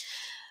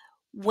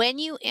 When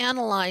you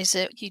analyze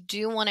it, you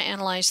do want to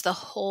analyze the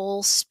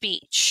whole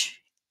speech.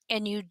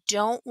 And you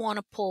don't want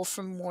to pull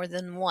from more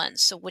than one.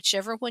 So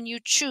whichever one you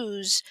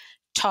choose,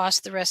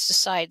 toss the rest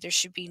aside. There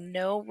should be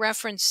no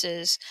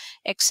references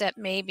except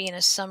maybe in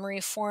a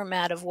summary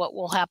format of what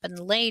will happen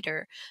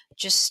later.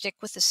 Just stick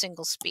with a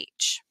single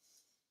speech.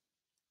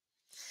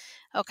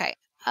 Okay.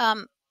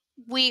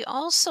 We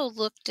also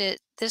looked at,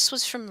 this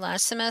was from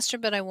last semester,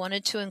 but I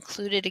wanted to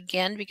include it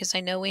again because I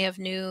know we have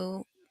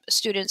new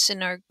students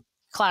in our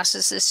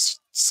classes this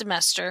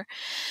semester.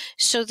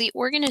 So the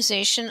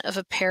organization of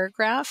a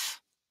paragraph,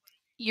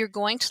 you're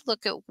going to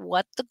look at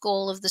what the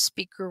goal of the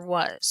speaker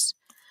was.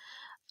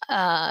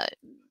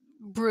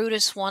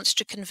 Brutus wants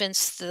to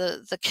convince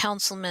the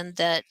councilmen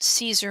that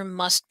Caesar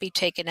must be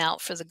taken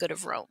out for the good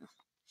of Rome.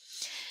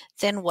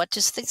 Then what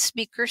does the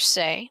speaker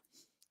say?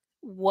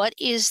 What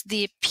is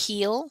the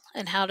appeal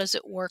and how does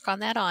it work on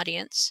that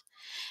audience?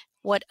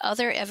 What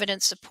other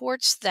evidence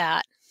supports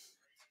that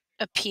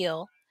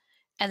appeal?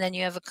 And then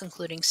you have a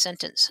concluding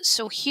sentence.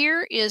 So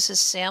here is a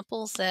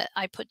sample that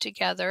I put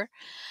together.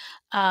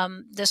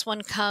 This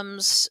one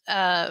comes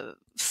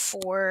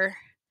for,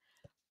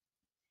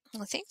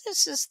 I think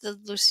this is the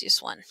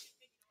Lucius one.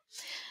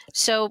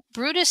 So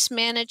Brutus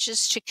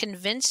manages to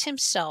convince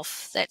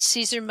himself that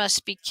Caesar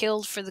must be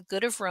killed for the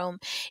good of Rome,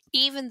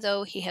 even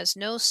though he has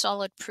no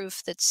solid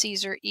proof that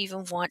Caesar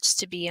even wants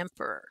to be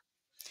emperor.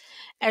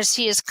 As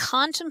he is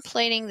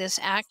contemplating this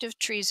act of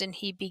treason,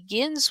 he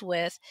begins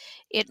with,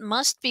 "It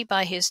must be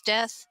by his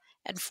death,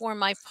 and for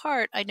my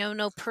part, I know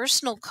no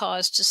personal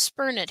cause to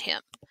spurn at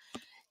him."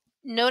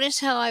 Notice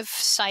how I've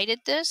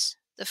cited this.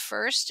 The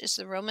first is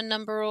the Roman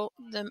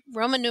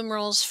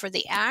numerals for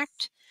the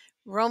act,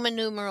 Roman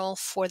numeral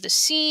for the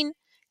scene,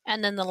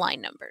 and then the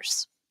line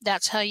numbers.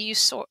 That's how you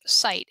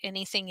cite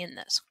anything in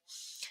this.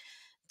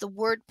 The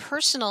word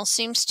personal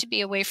seems to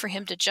be a way for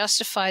him to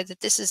justify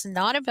that this is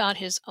not about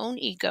his own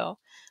ego,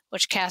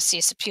 which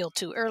Cassius appealed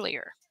to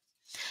earlier.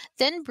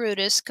 Then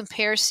Brutus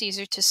compares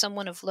Caesar to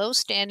someone of low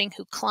standing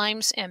who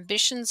climbs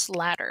ambition's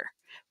ladder,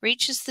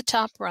 reaches the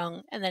top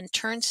rung, and then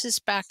turns his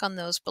back on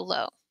those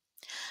below.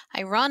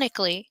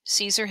 Ironically,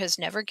 Caesar has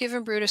never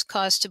given Brutus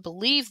cause to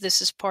believe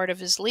this is part of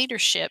his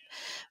leadership,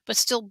 but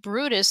still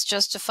Brutus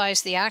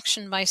justifies the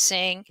action by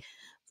saying,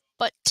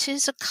 "But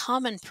 'tis a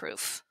common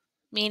proof,"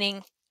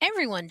 meaning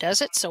everyone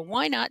does it, so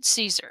why not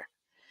Caesar?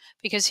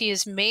 Because he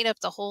has made up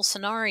the whole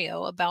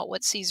scenario about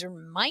what Caesar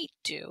might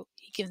do.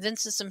 He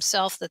convinces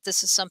himself that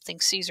this is something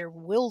Caesar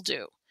will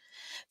do.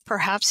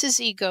 Perhaps his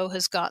ego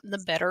has gotten the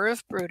better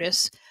of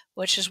Brutus,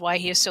 which is why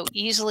he is so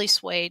easily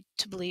swayed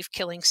to believe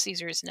killing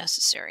Caesar is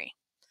necessary.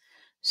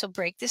 So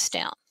break this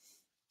down.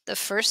 The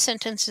first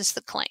sentence is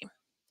the claim.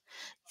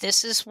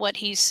 This is what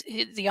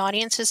the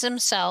audience is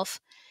himself.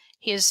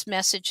 His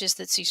message is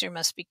that Caesar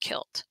must be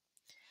killed.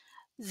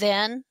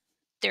 Then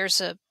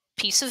there's a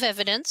piece of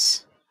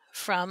evidence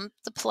from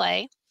the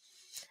play,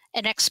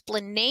 an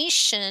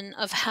explanation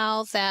of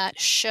how that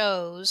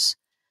shows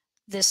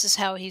this is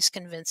how he's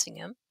convincing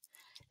him.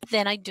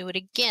 Then I do it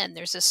again.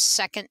 There's a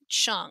second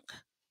chunk,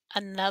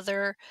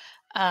 another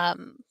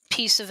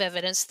piece of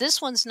evidence.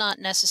 This one's not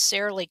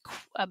necessarily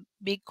a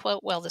big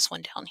quote. Well, this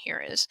one down here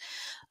is.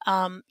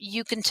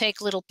 You can take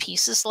little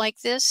pieces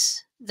like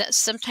this.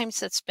 Sometimes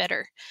that's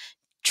better.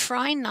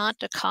 Try not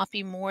to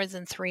copy more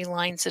than 3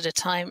 lines at a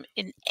time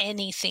in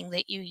anything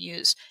that you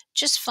use.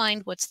 Just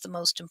find what's the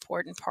most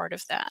important part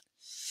of that.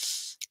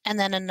 And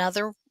then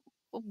another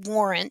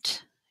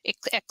warrant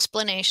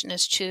explanation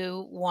as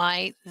to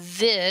why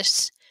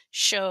this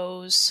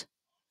shows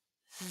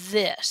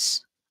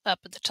this up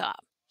at the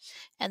top,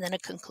 and then a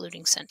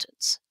concluding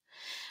sentence.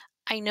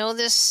 I know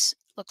this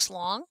looks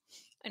long.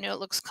 I know it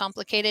looks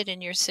complicated,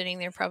 and you're sitting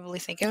there probably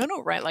thinking, I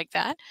don't write like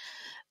that.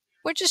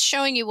 We're just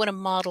showing you what a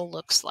model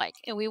looks like,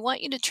 and we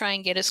want you to try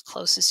and get as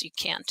close as you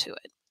can to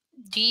it.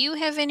 Do you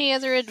have any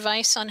other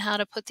advice on how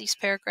to put these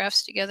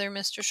paragraphs together,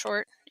 Mr.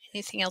 Short?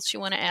 Anything else you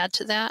want to add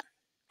to that?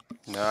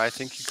 No, I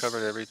think you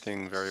covered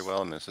everything very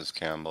well, Mrs.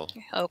 Campbell.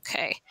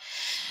 Okay.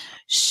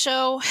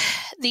 So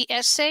the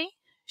essay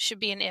should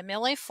be in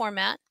MLA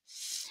format.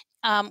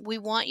 We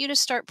want you to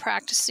start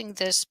practicing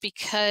this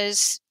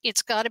because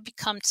it's got to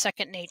become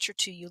second nature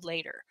to you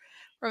later.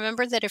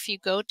 Remember that if you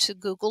go to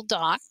Google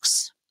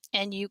Docs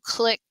and you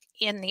click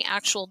in the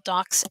actual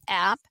Docs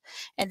app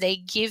and they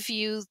give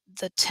you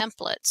the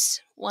templates,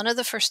 one of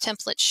the first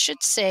templates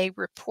should say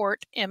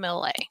Report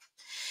MLA.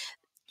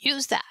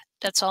 Use that.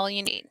 That's all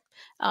you need.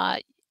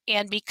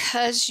 And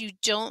because you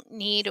don't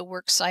need a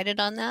works cited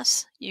on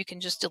this, you can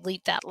just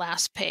delete that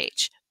last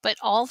page. But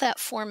all that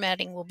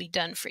formatting will be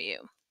done for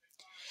you.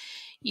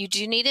 You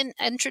do need an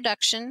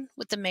introduction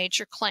with the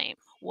major claim.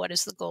 What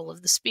is the goal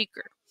of the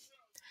speaker?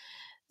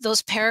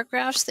 Those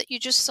paragraphs that you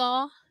just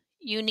saw,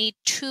 you need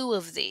 2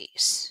 of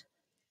these.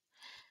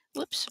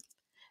 Whoops.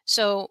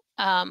 So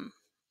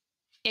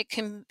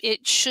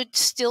it should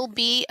still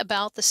be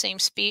about the same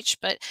speech,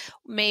 but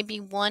maybe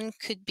one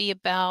could be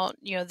about,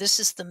 this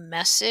is the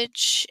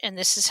message and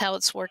this is how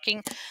it's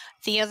working.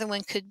 The other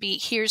one could be,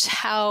 here's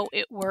how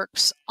it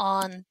works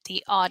on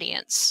the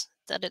audience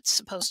that it's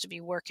supposed to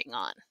be working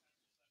on.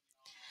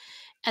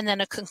 And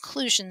then a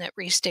conclusion that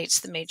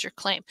restates the major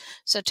claim.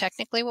 So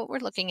technically what we're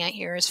looking at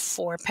here is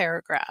 4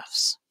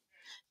 paragraphs.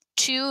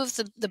 2 of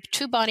the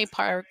 2 body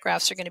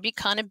paragraphs are going to be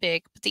kind of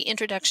big, but the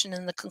introduction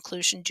and the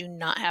conclusion do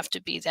not have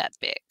to be that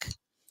big.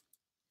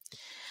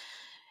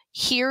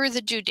 Here are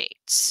the due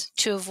dates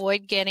to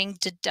avoid getting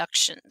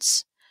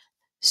deductions.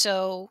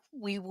 So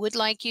we would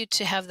like you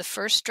to have the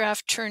first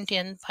draft turned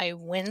in by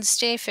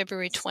Wednesday,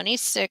 February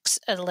 26th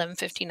at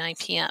 11:59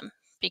 p.m.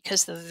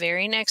 because the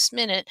very next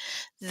minute,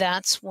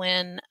 that's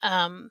when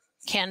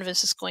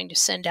Canvas is going to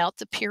send out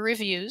the peer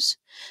reviews.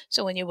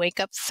 So when you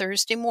wake up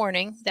Thursday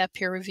morning, that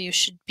peer review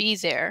should be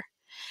there.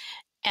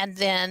 And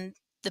then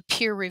the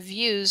peer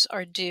reviews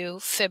are due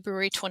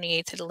February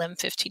 28th at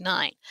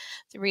 11:59.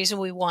 The reason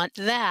we want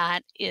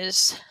that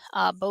is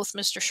both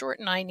Mr. Short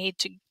and I need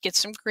to get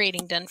some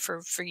grading done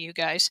for you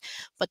guys,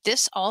 but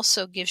this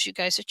also gives you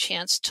guys a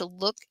chance to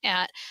look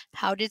at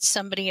how did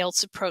somebody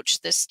else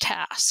approach this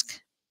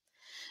task.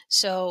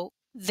 So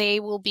they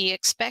will be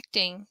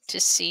expecting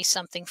to see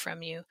something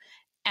from you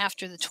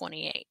after the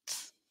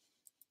 28th.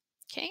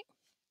 Okay?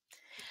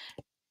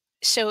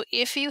 So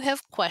if you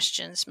have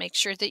questions, make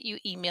sure that you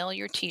email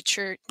your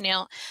teacher.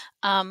 Now,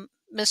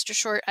 Mr.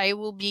 Short, I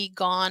will be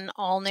gone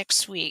all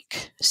next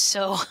week,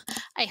 so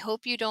I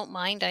hope you don't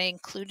mind. I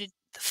included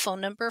the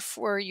phone number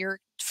for your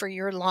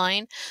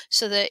line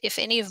so that if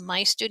any of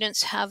my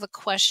students have a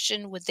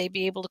question, would they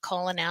be able to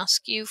call and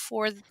ask you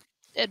for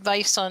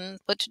advice on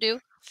what to do?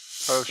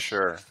 Oh,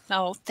 sure.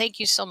 Oh, thank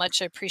you so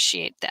much. I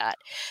appreciate that.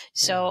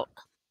 So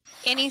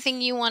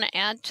anything you want to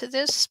add to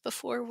this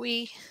before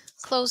we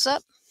close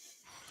up?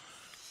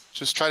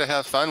 Just try to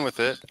have fun with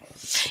it.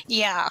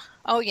 Yeah.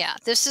 Oh, yeah.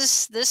 This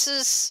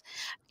is,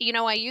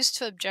 I used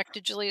to object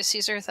to Julius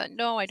Caesar. I thought,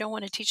 no, I don't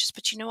want to teach this.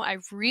 But,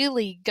 I've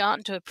really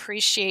gotten to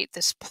appreciate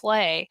this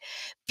play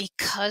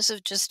because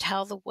of just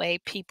how the way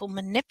people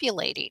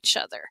manipulate each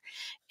other.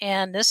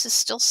 And this is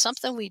still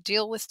something we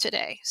deal with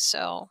today.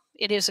 So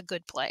it is a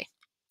good play.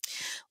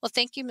 Well,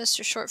 thank you,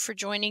 Mr. Short, for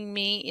joining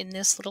me in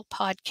this little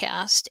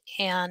podcast.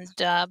 And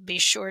be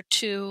sure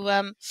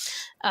to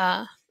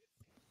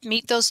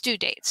meet those due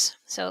dates.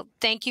 So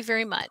thank you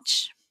very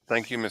much.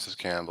 Thank you, Mrs.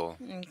 Campbell.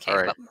 Okay,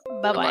 All right.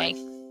 bye-bye.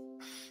 Bye-bye.